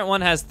 well, our current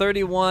one has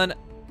 31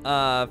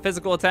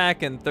 physical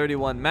attack and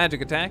 31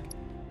 magic attack.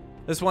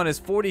 This one is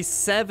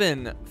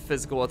 47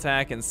 physical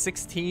attack and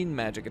 16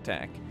 magic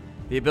attack.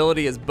 The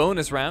ability is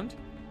bonus round.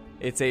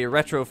 It's a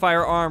retro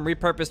firearm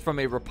repurposed from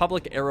a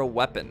Republic era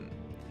weapon.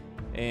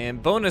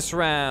 And bonus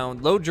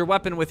round, load your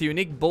weapon with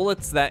unique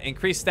bullets that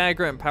increase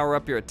stagger and power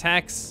up your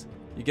attacks.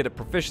 You get a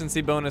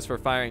proficiency bonus for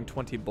firing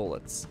 20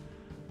 bullets.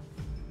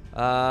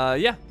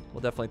 Yeah,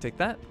 we'll definitely take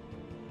that.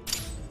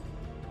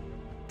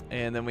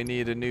 And then we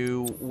need a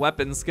new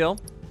weapon skill.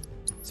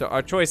 So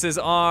our choices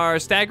are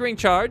staggering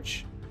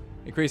charge,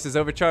 increases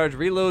overcharge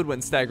reload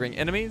when staggering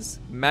enemies,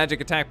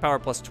 magic attack power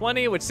plus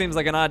 20, which seems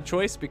like an odd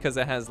choice because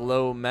it has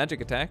low magic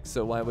attack,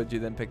 so why would you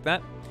then pick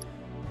that?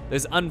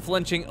 There's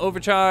unflinching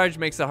overcharge,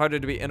 makes it harder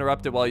to be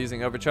interrupted while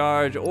using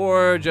overcharge,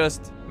 or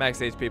just max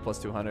HP plus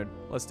 200.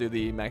 Let's do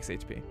the max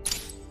HP.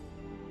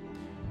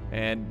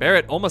 And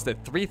Barrett almost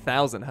at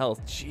 3,000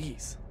 health,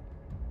 jeez.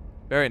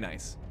 Very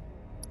nice.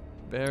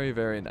 Very,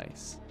 very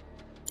nice.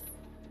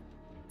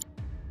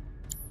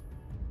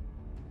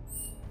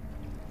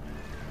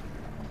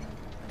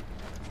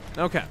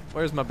 Okay,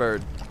 where's my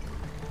bird?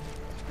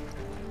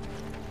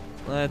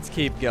 Let's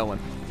keep going.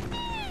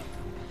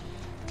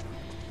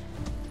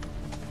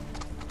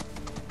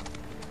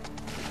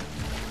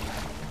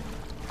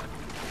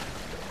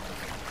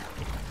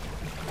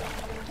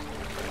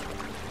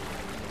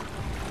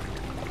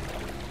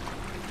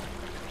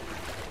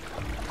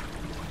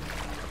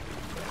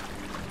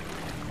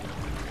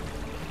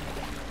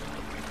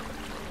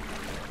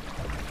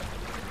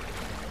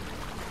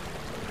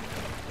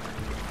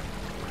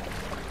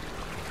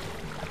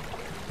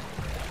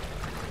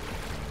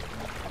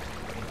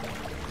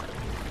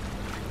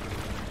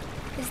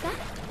 Is that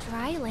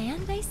dry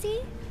land I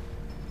see?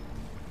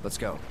 Let's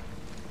go.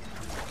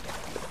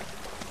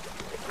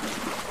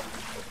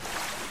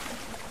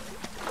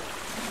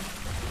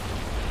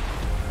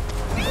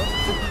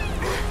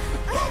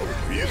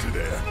 Easy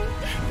there.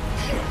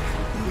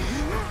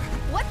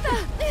 What the?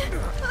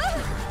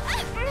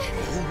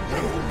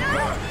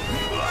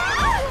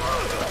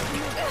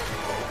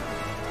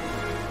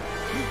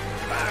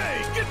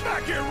 Hey, get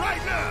back here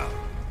right now.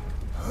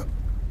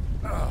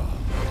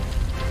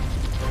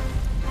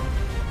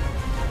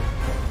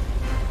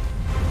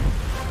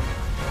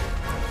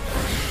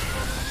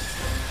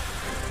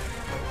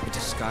 It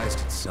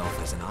disguised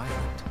itself as an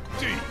island.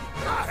 Gee,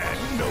 I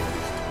hadn't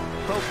noticed.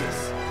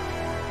 Focus.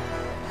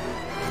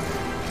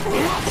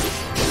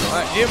 All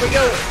right, here we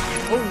go.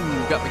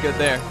 Oh, got me good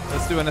there.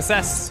 Let's do an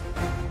assess.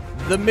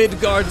 The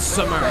Midgard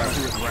Summer.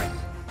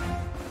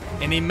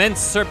 An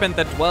immense serpent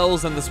that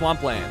dwells in the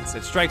swamplands.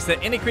 It strikes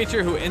at any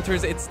creature who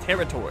enters its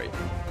territory,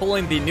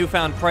 pulling the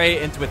newfound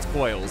prey into its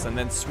coils and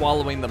then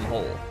swallowing them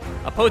whole.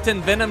 A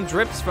potent venom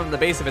drips from the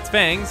base of its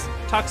fangs,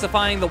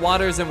 toxifying the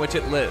waters in which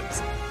it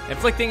lives.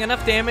 Inflicting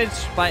enough damage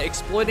by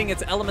exploiting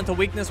its elemental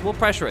weakness will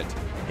pressure it.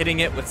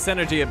 Hitting it with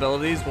synergy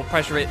abilities will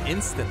pressure it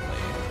instantly.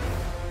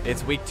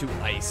 It's weak to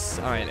ice.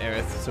 All right,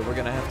 Aerith, so we're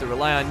gonna have to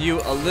rely on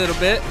you a little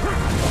bit.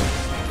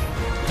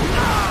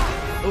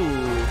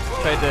 Ooh,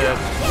 tried to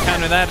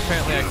counter that.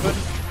 Apparently I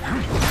couldn't.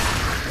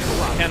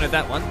 Countered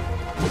that one.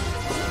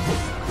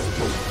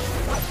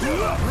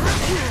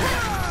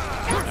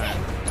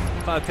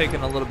 Alright. I've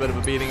taken a little bit of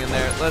a beating in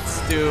there.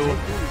 Let's do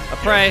a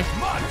prey.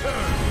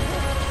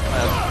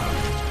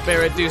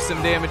 Barrett do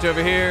some damage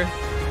over here.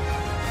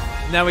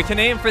 Now we can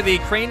aim for the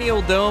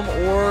cranial dome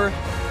or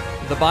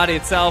the body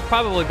itself.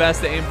 Probably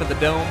best to aim for the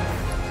dome.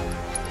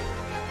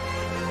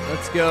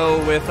 Let's go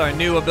with our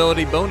new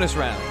ability bonus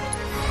round.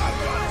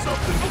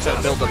 Try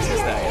to build up some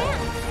stat.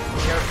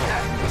 Careful.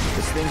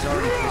 This thing's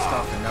already pissed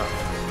off enough.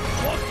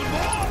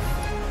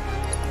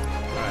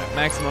 Alright,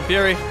 maximum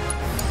fury.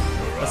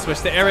 Let's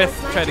switch to Aerith.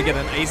 Try to get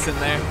an ice in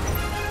there.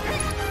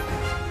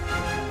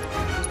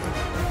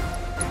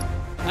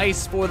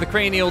 Ice for the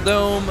cranial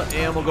dome,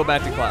 and we'll go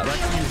back to Cloud.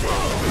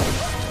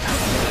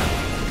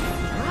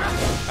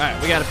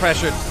 Alright, we got it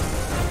pressured.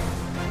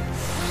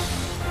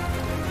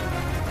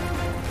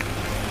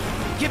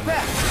 Get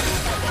back!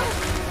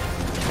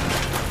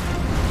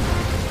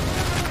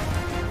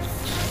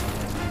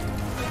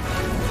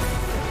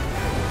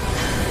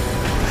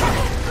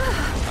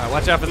 Alright,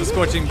 watch out for the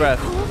scorching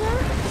breath.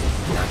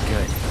 Not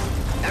good.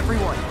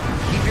 Everyone,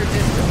 keep your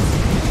distance.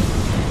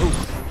 Ooh,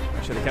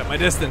 I should have kept my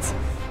distance.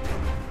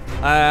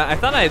 I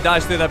thought I had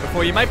dodged through that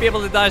before. You might be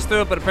able to dodge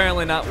through it, but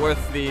apparently not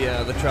worth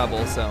the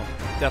trouble, so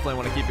definitely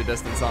want to keep your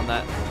distance on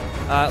that.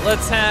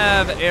 Let's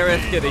have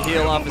Aerith get a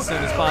heal off as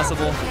soon as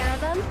possible.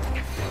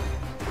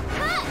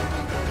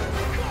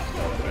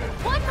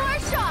 One more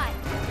shot.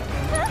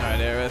 Alright,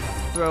 Aerith,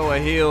 throw a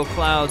heal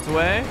Cloud's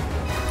way.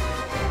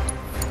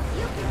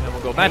 And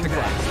we'll go back to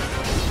Cloud.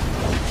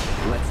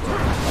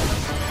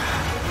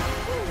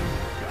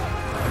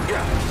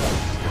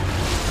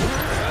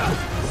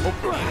 Oh,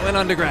 he went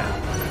underground.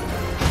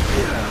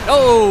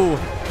 Oh!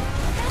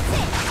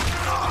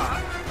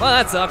 Well,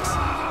 that sucks.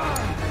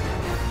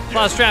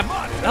 Claw's trap.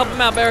 Help him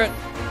out, Barrett.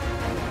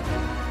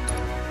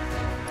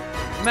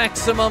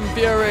 Maximum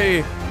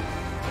fury.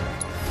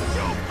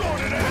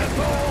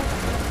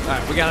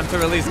 Alright, we got him to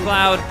release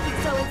Cloud.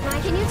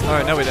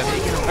 Alright, no we didn't.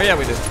 Oh yeah,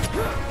 we did.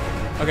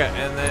 Okay,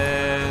 and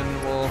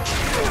then we'll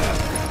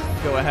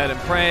go ahead and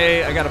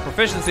pray. I got a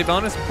proficiency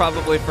bonus,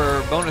 probably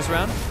for bonus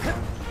round.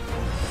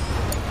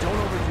 Don't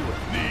overdo it.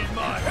 Need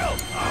my help,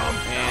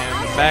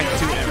 and back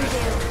to Aerith.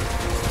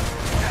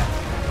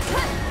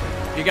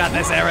 You got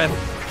this, Aerith.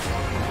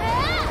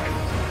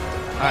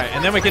 Alright,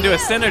 and then we can do a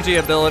synergy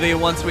ability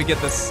once we get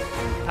this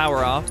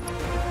power off.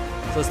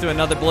 So let's do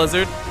another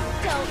blizzard.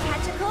 Don't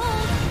catch a cold.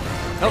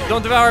 Oh,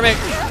 don't devour me.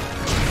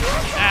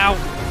 Ow.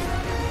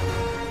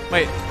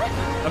 Wait.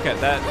 Okay,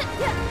 that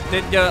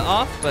did get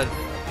off, but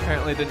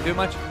apparently didn't do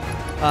much.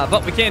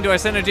 But we can do our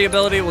synergy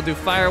ability. We'll do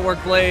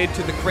Firework Blade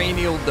to the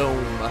cranial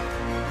dome.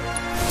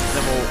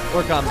 Then we'll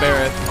work on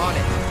Barrett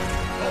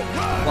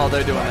while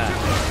they're doing that.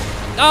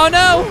 Oh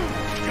no!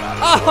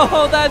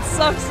 Oh, that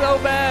sucks so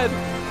bad.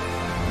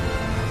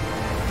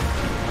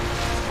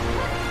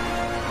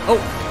 Oh,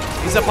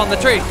 he's up on the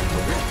tree.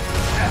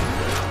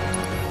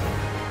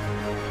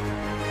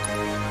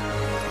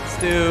 Let's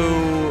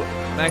do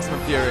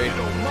Maximum Fury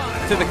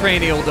to the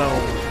cranial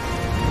dome.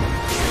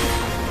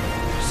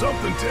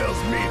 Something tells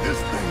me this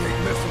thing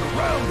ain't messing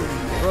around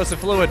anymore. Corrosive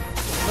fluid.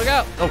 Look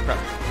out. Oh crap.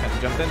 Kind of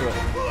jumped into it.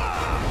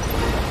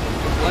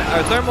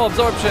 Our thermal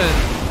absorption.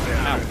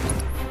 Ow.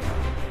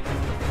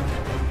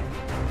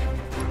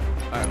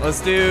 Alright,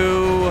 let's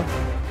do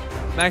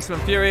Maximum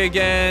Fury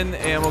again,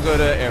 and we'll go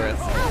to Aerith.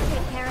 I'll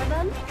take care of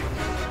them.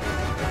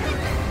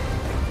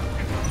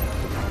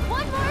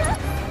 One more.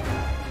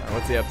 Alright,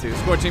 what's he up to?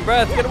 Scorching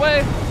Breath, get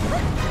away!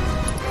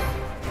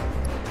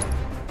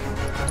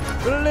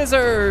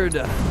 Blizzard!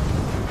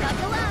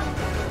 Buckle up.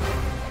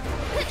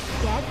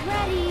 Get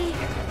ready.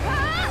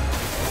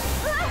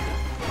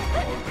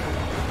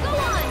 Go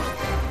on.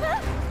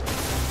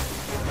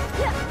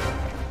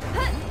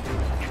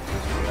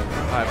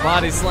 Alright,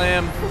 Body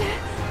Slam.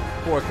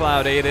 Poor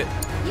Cloud ate it.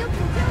 You can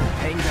do it.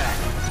 Hang back.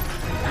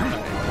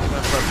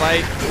 Went for a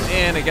bite,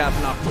 and it got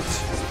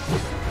knocked.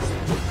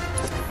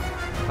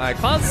 Alright,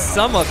 Cloud's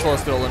somewhat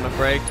close to a limit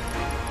break.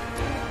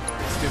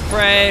 Let's do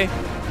Prey.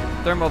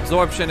 Thermal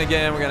Absorption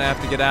again. We're going to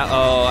have to get out.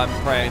 Oh, I'm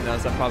praying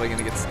those. I'm probably going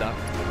to get stuck.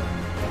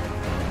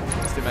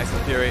 Let's do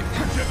Maximum Fury.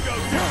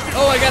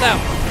 Oh, I got out.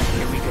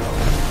 Here we go.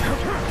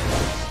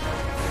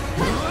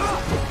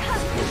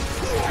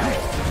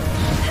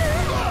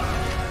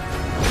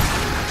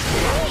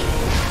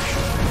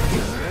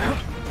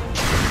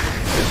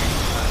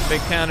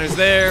 Big counters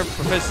there.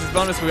 Proficiency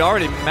bonus. We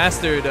already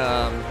mastered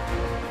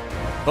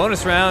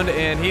Bonus round,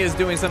 and he is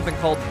doing something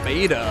called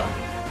beta.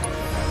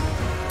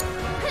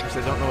 Which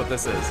I don't know what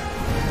this is.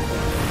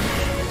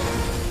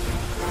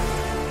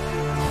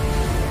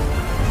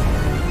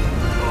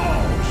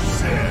 Oh,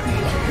 shit!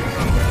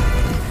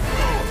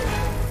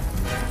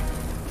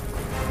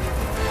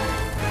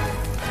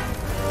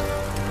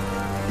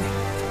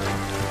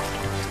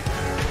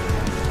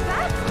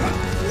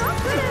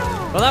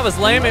 Well, that was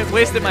lame. It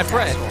wasted my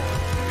prey.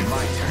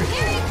 My turn.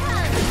 Here he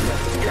comes.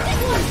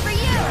 This one's for you.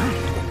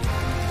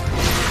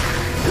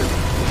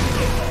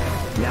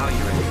 Now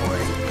you're in for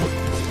it.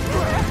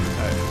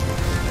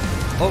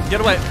 Oh,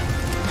 get away.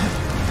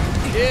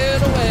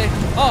 Get away.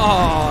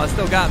 Oh,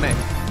 still got me.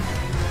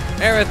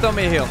 Aerith, throw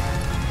me a heal.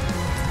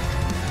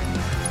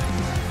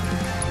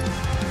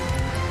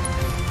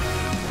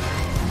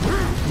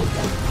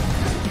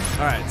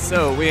 Alright,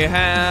 so we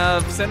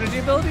have synergy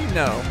ability?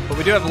 No. But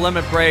we do have a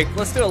limit break.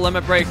 Let's do a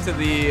limit break to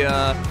the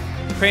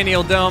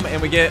cranial dome,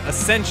 and we get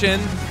Ascension,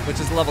 which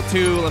is level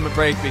 2 limit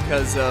break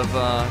because of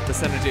the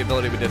synergy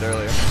ability we did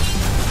earlier.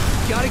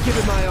 Gotta give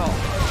it my all.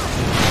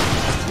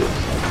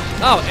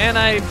 Oh, and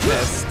I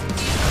missed.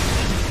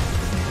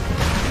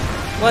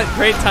 What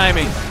great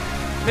timing.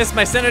 Missed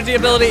my synergy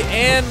ability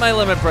and my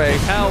limit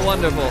break. How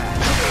wonderful.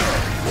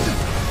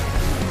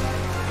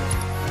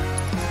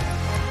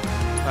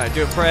 Alright,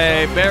 do a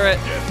pray. Barret.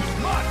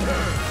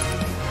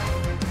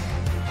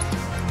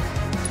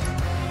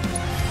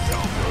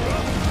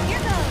 Here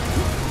goes.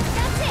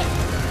 That's it.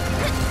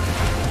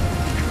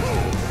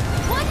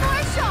 One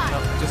more shot.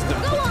 Just to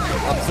Go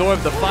on. absorb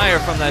the fire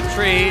from that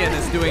tree, and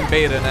it's doing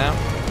beta now.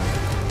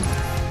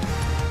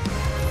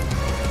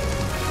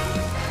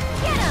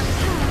 Get him.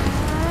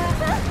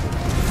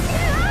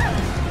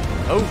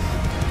 Oh,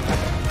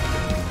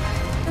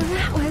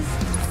 That was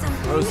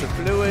something. corrosive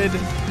fluid.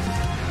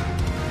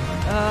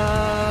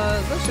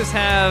 Let's just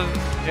have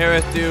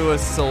Aerith do a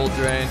soul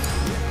drain.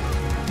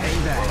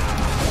 Hang back.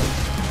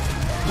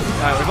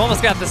 Alright, we've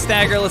almost got the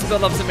stagger. Let's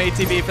build up some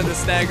ATB for the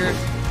stagger.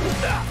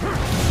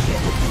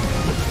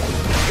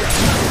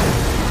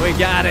 We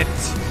got it.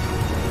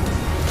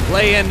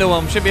 Lay into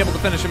him. Should be able to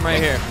finish him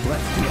right here.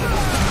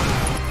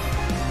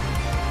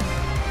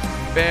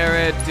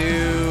 Barret,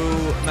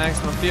 do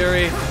maximum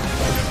fury.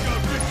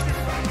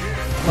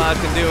 Cloud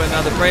can do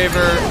another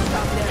braver.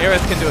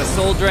 Aerith can do a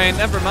soul drain.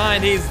 Never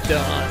mind, he's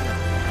done.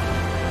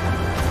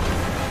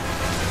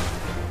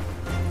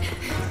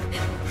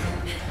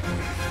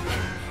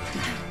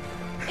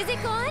 Is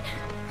it gone?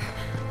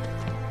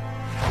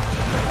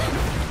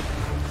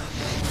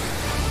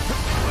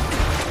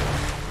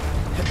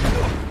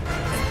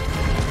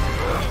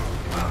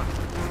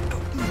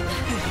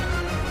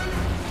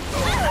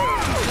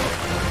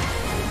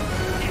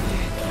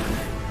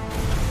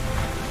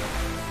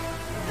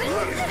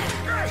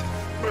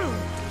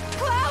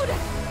 Cloud!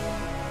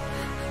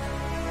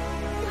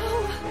 No.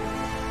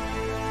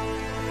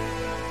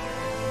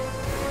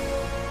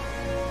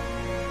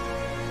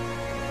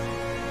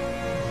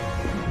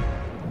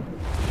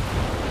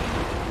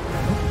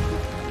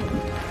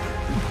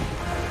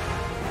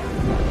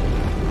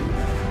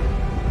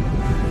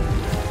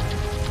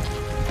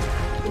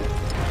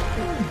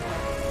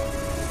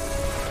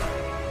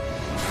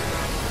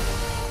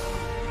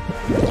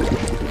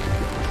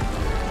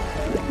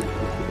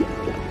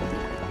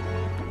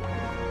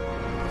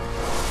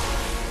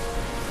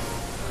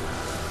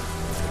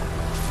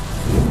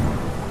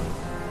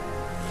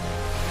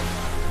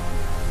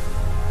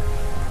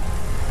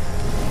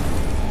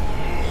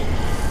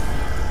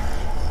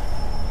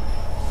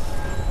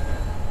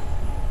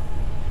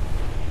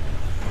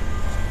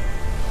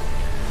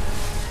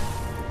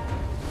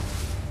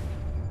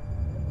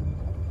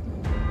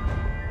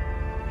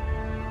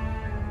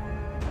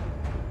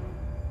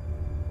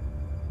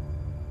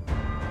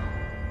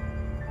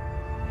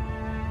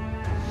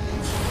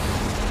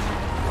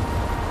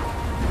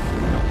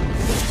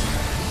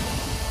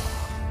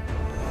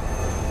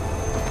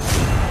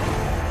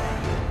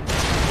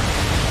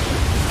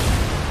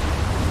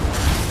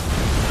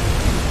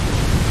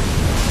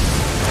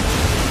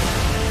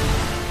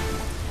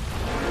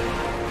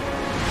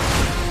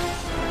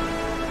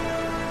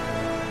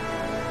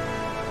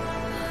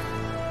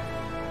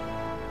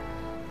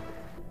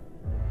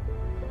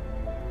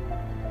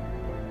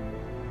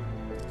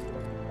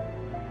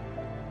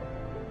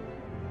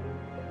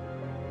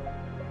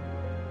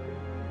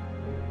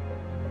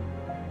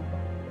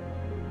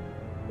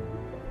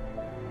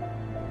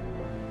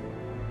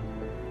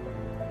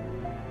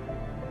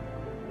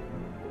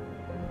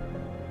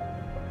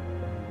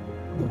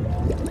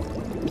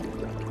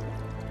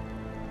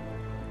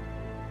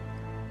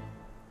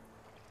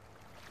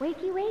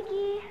 Wakey,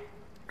 wakey.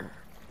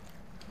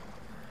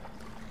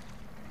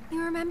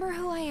 You remember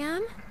who I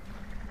am?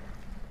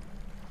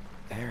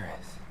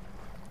 Aerith.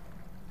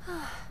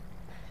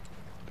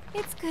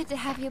 It's good to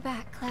have you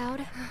back,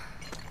 Cloud.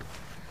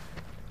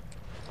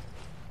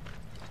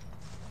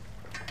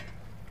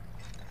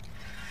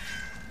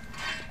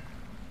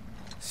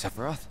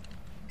 Sephiroth?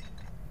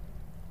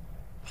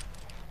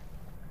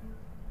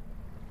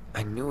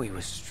 I knew he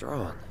was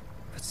strong,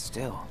 but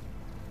still.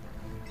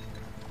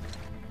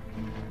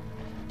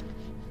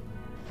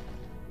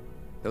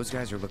 Those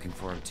guys are looking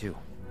for him too.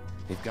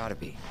 They've gotta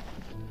be.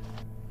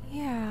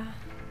 Yeah,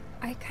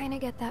 I kinda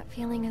get that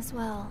feeling as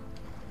well.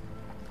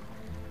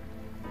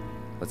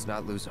 Let's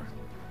not lose him.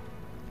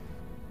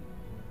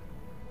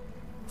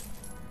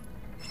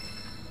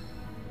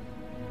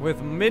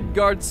 With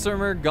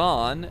Midgardsormr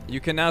gone, you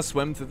can now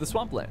swim through the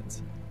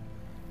swamplands.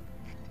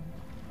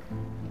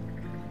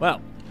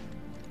 Well,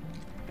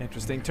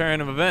 interesting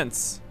turn of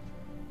events.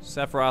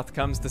 Sephiroth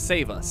comes to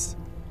save us.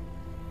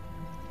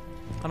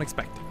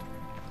 Unexpected.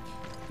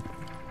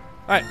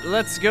 Alright,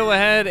 let's go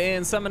ahead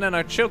and summon in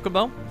our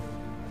Chocobo.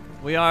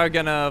 We are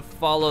gonna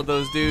follow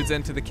those dudes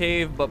into the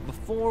cave, but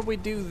before we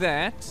do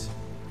that,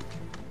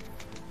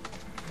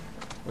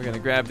 we're gonna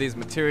grab these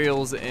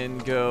materials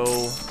and go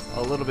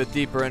a little bit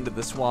deeper into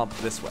the swamp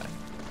this way.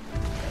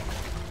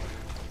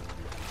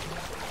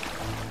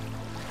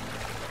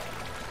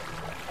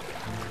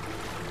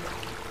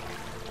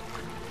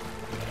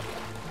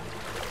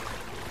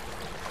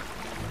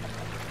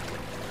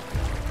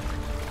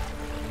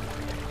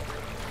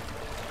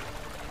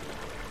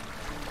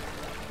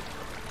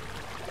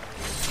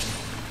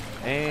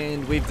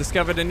 And we've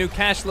discovered a new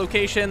cache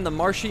location, the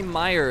Marshy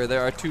Mire.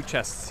 There are 2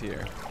 chests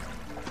here.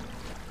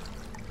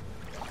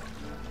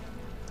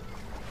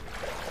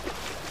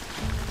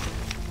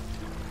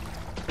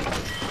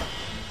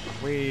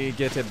 We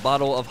get a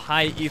bottle of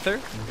high ether.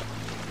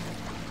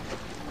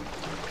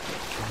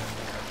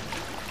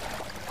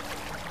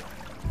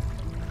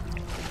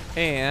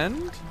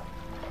 And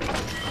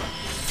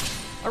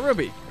a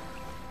ruby.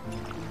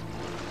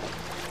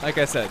 Like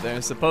I said,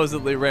 they're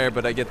supposedly rare,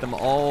 but I get them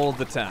all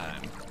the time.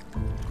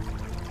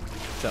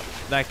 So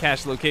that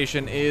cache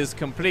location is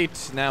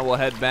complete. Now we'll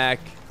head back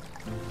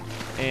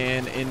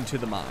and into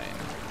the mine.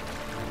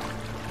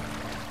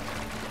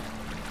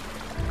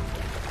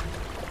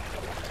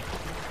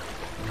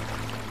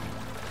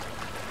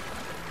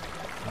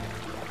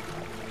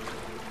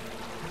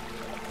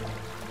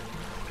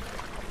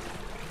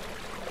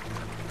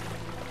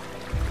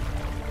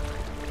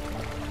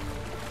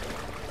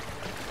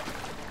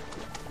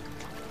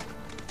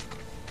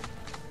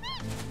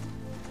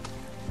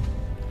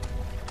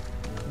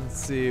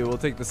 See, we'll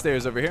take the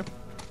stairs over here.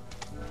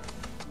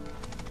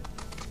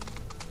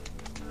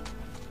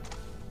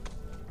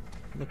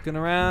 Looking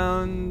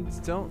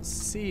around, don't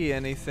see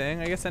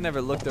anything. I guess I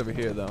never looked over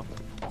here though.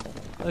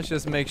 Let's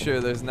just make sure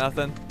there's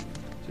nothing.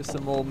 Just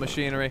some old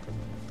machinery.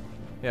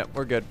 Yep,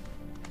 we're good.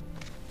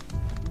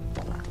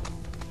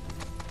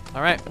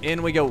 All right,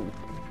 in we go.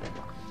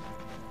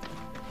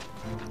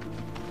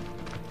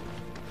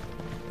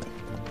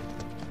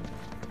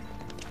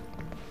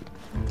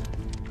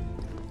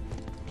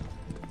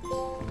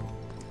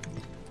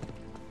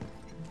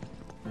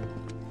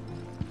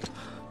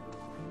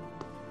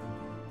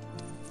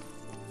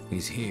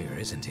 He's here,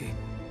 isn't he?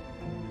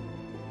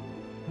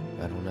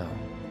 I don't know.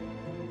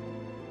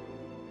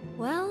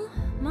 Well,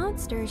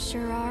 monsters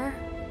sure are.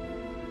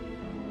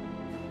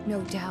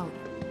 No doubt.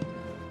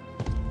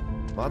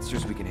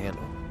 Monsters we can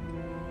handle.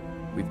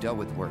 We've dealt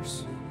with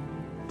worse.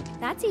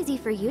 That's easy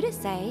for you to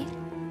say.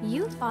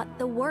 You fought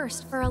the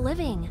worst for a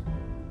living.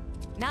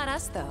 Not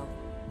us, though.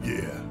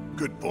 Yeah,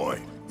 good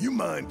point. You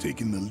mind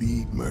taking the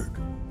lead, Merc?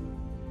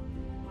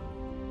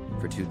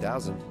 For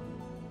 2,000.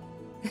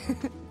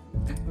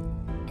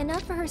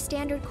 Enough for her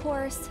standard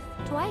course.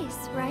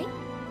 Twice, right?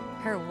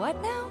 Her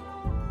what now?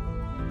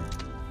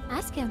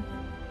 Ask him.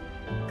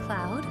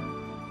 Cloud?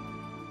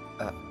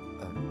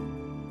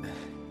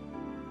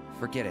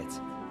 Forget it.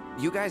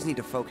 You guys need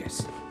to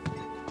focus.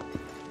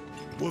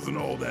 Wasn't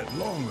all that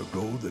long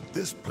ago that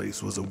this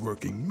place was a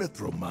working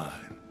mithril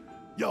mine.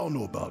 Y'all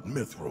know about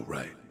mithril,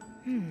 right?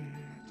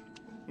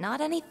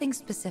 Not anything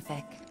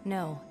specific,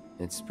 no.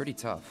 It's pretty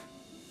tough.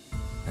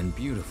 And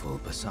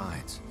beautiful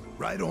besides.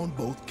 Right on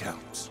both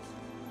counts.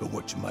 But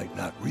what you might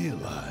not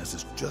realize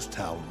is just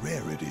how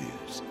rare it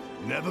is.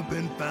 Never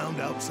been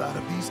found outside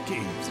of these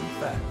caves, in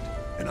fact.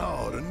 And I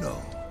ought to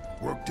know.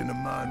 Worked in a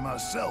mine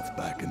myself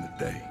back in the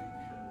day.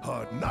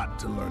 Hard not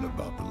to learn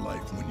about the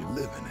life when you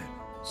live in it.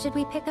 Should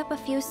we pick up a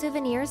few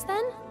souvenirs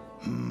then?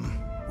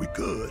 We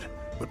could,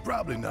 but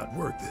probably not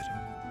worth it.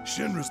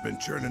 Shinra's been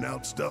churning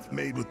out stuff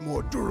made with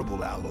more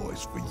durable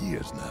alloys for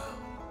years now.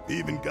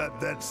 Even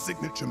got that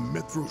signature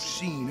mithril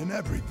sheen and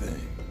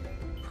everything.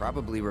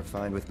 Probably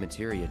refined with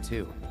materia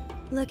too.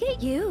 Look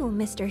at you,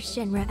 Mr.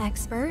 Shinra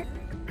expert.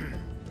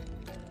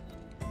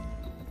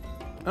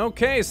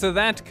 Okay, so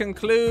that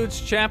concludes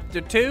Chapter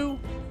 2,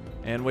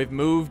 and we've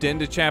moved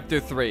into Chapter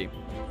 3.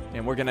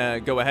 And we're gonna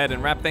go ahead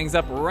and wrap things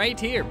up right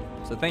here.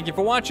 So thank you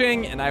for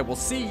watching, and I will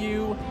see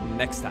you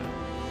next time.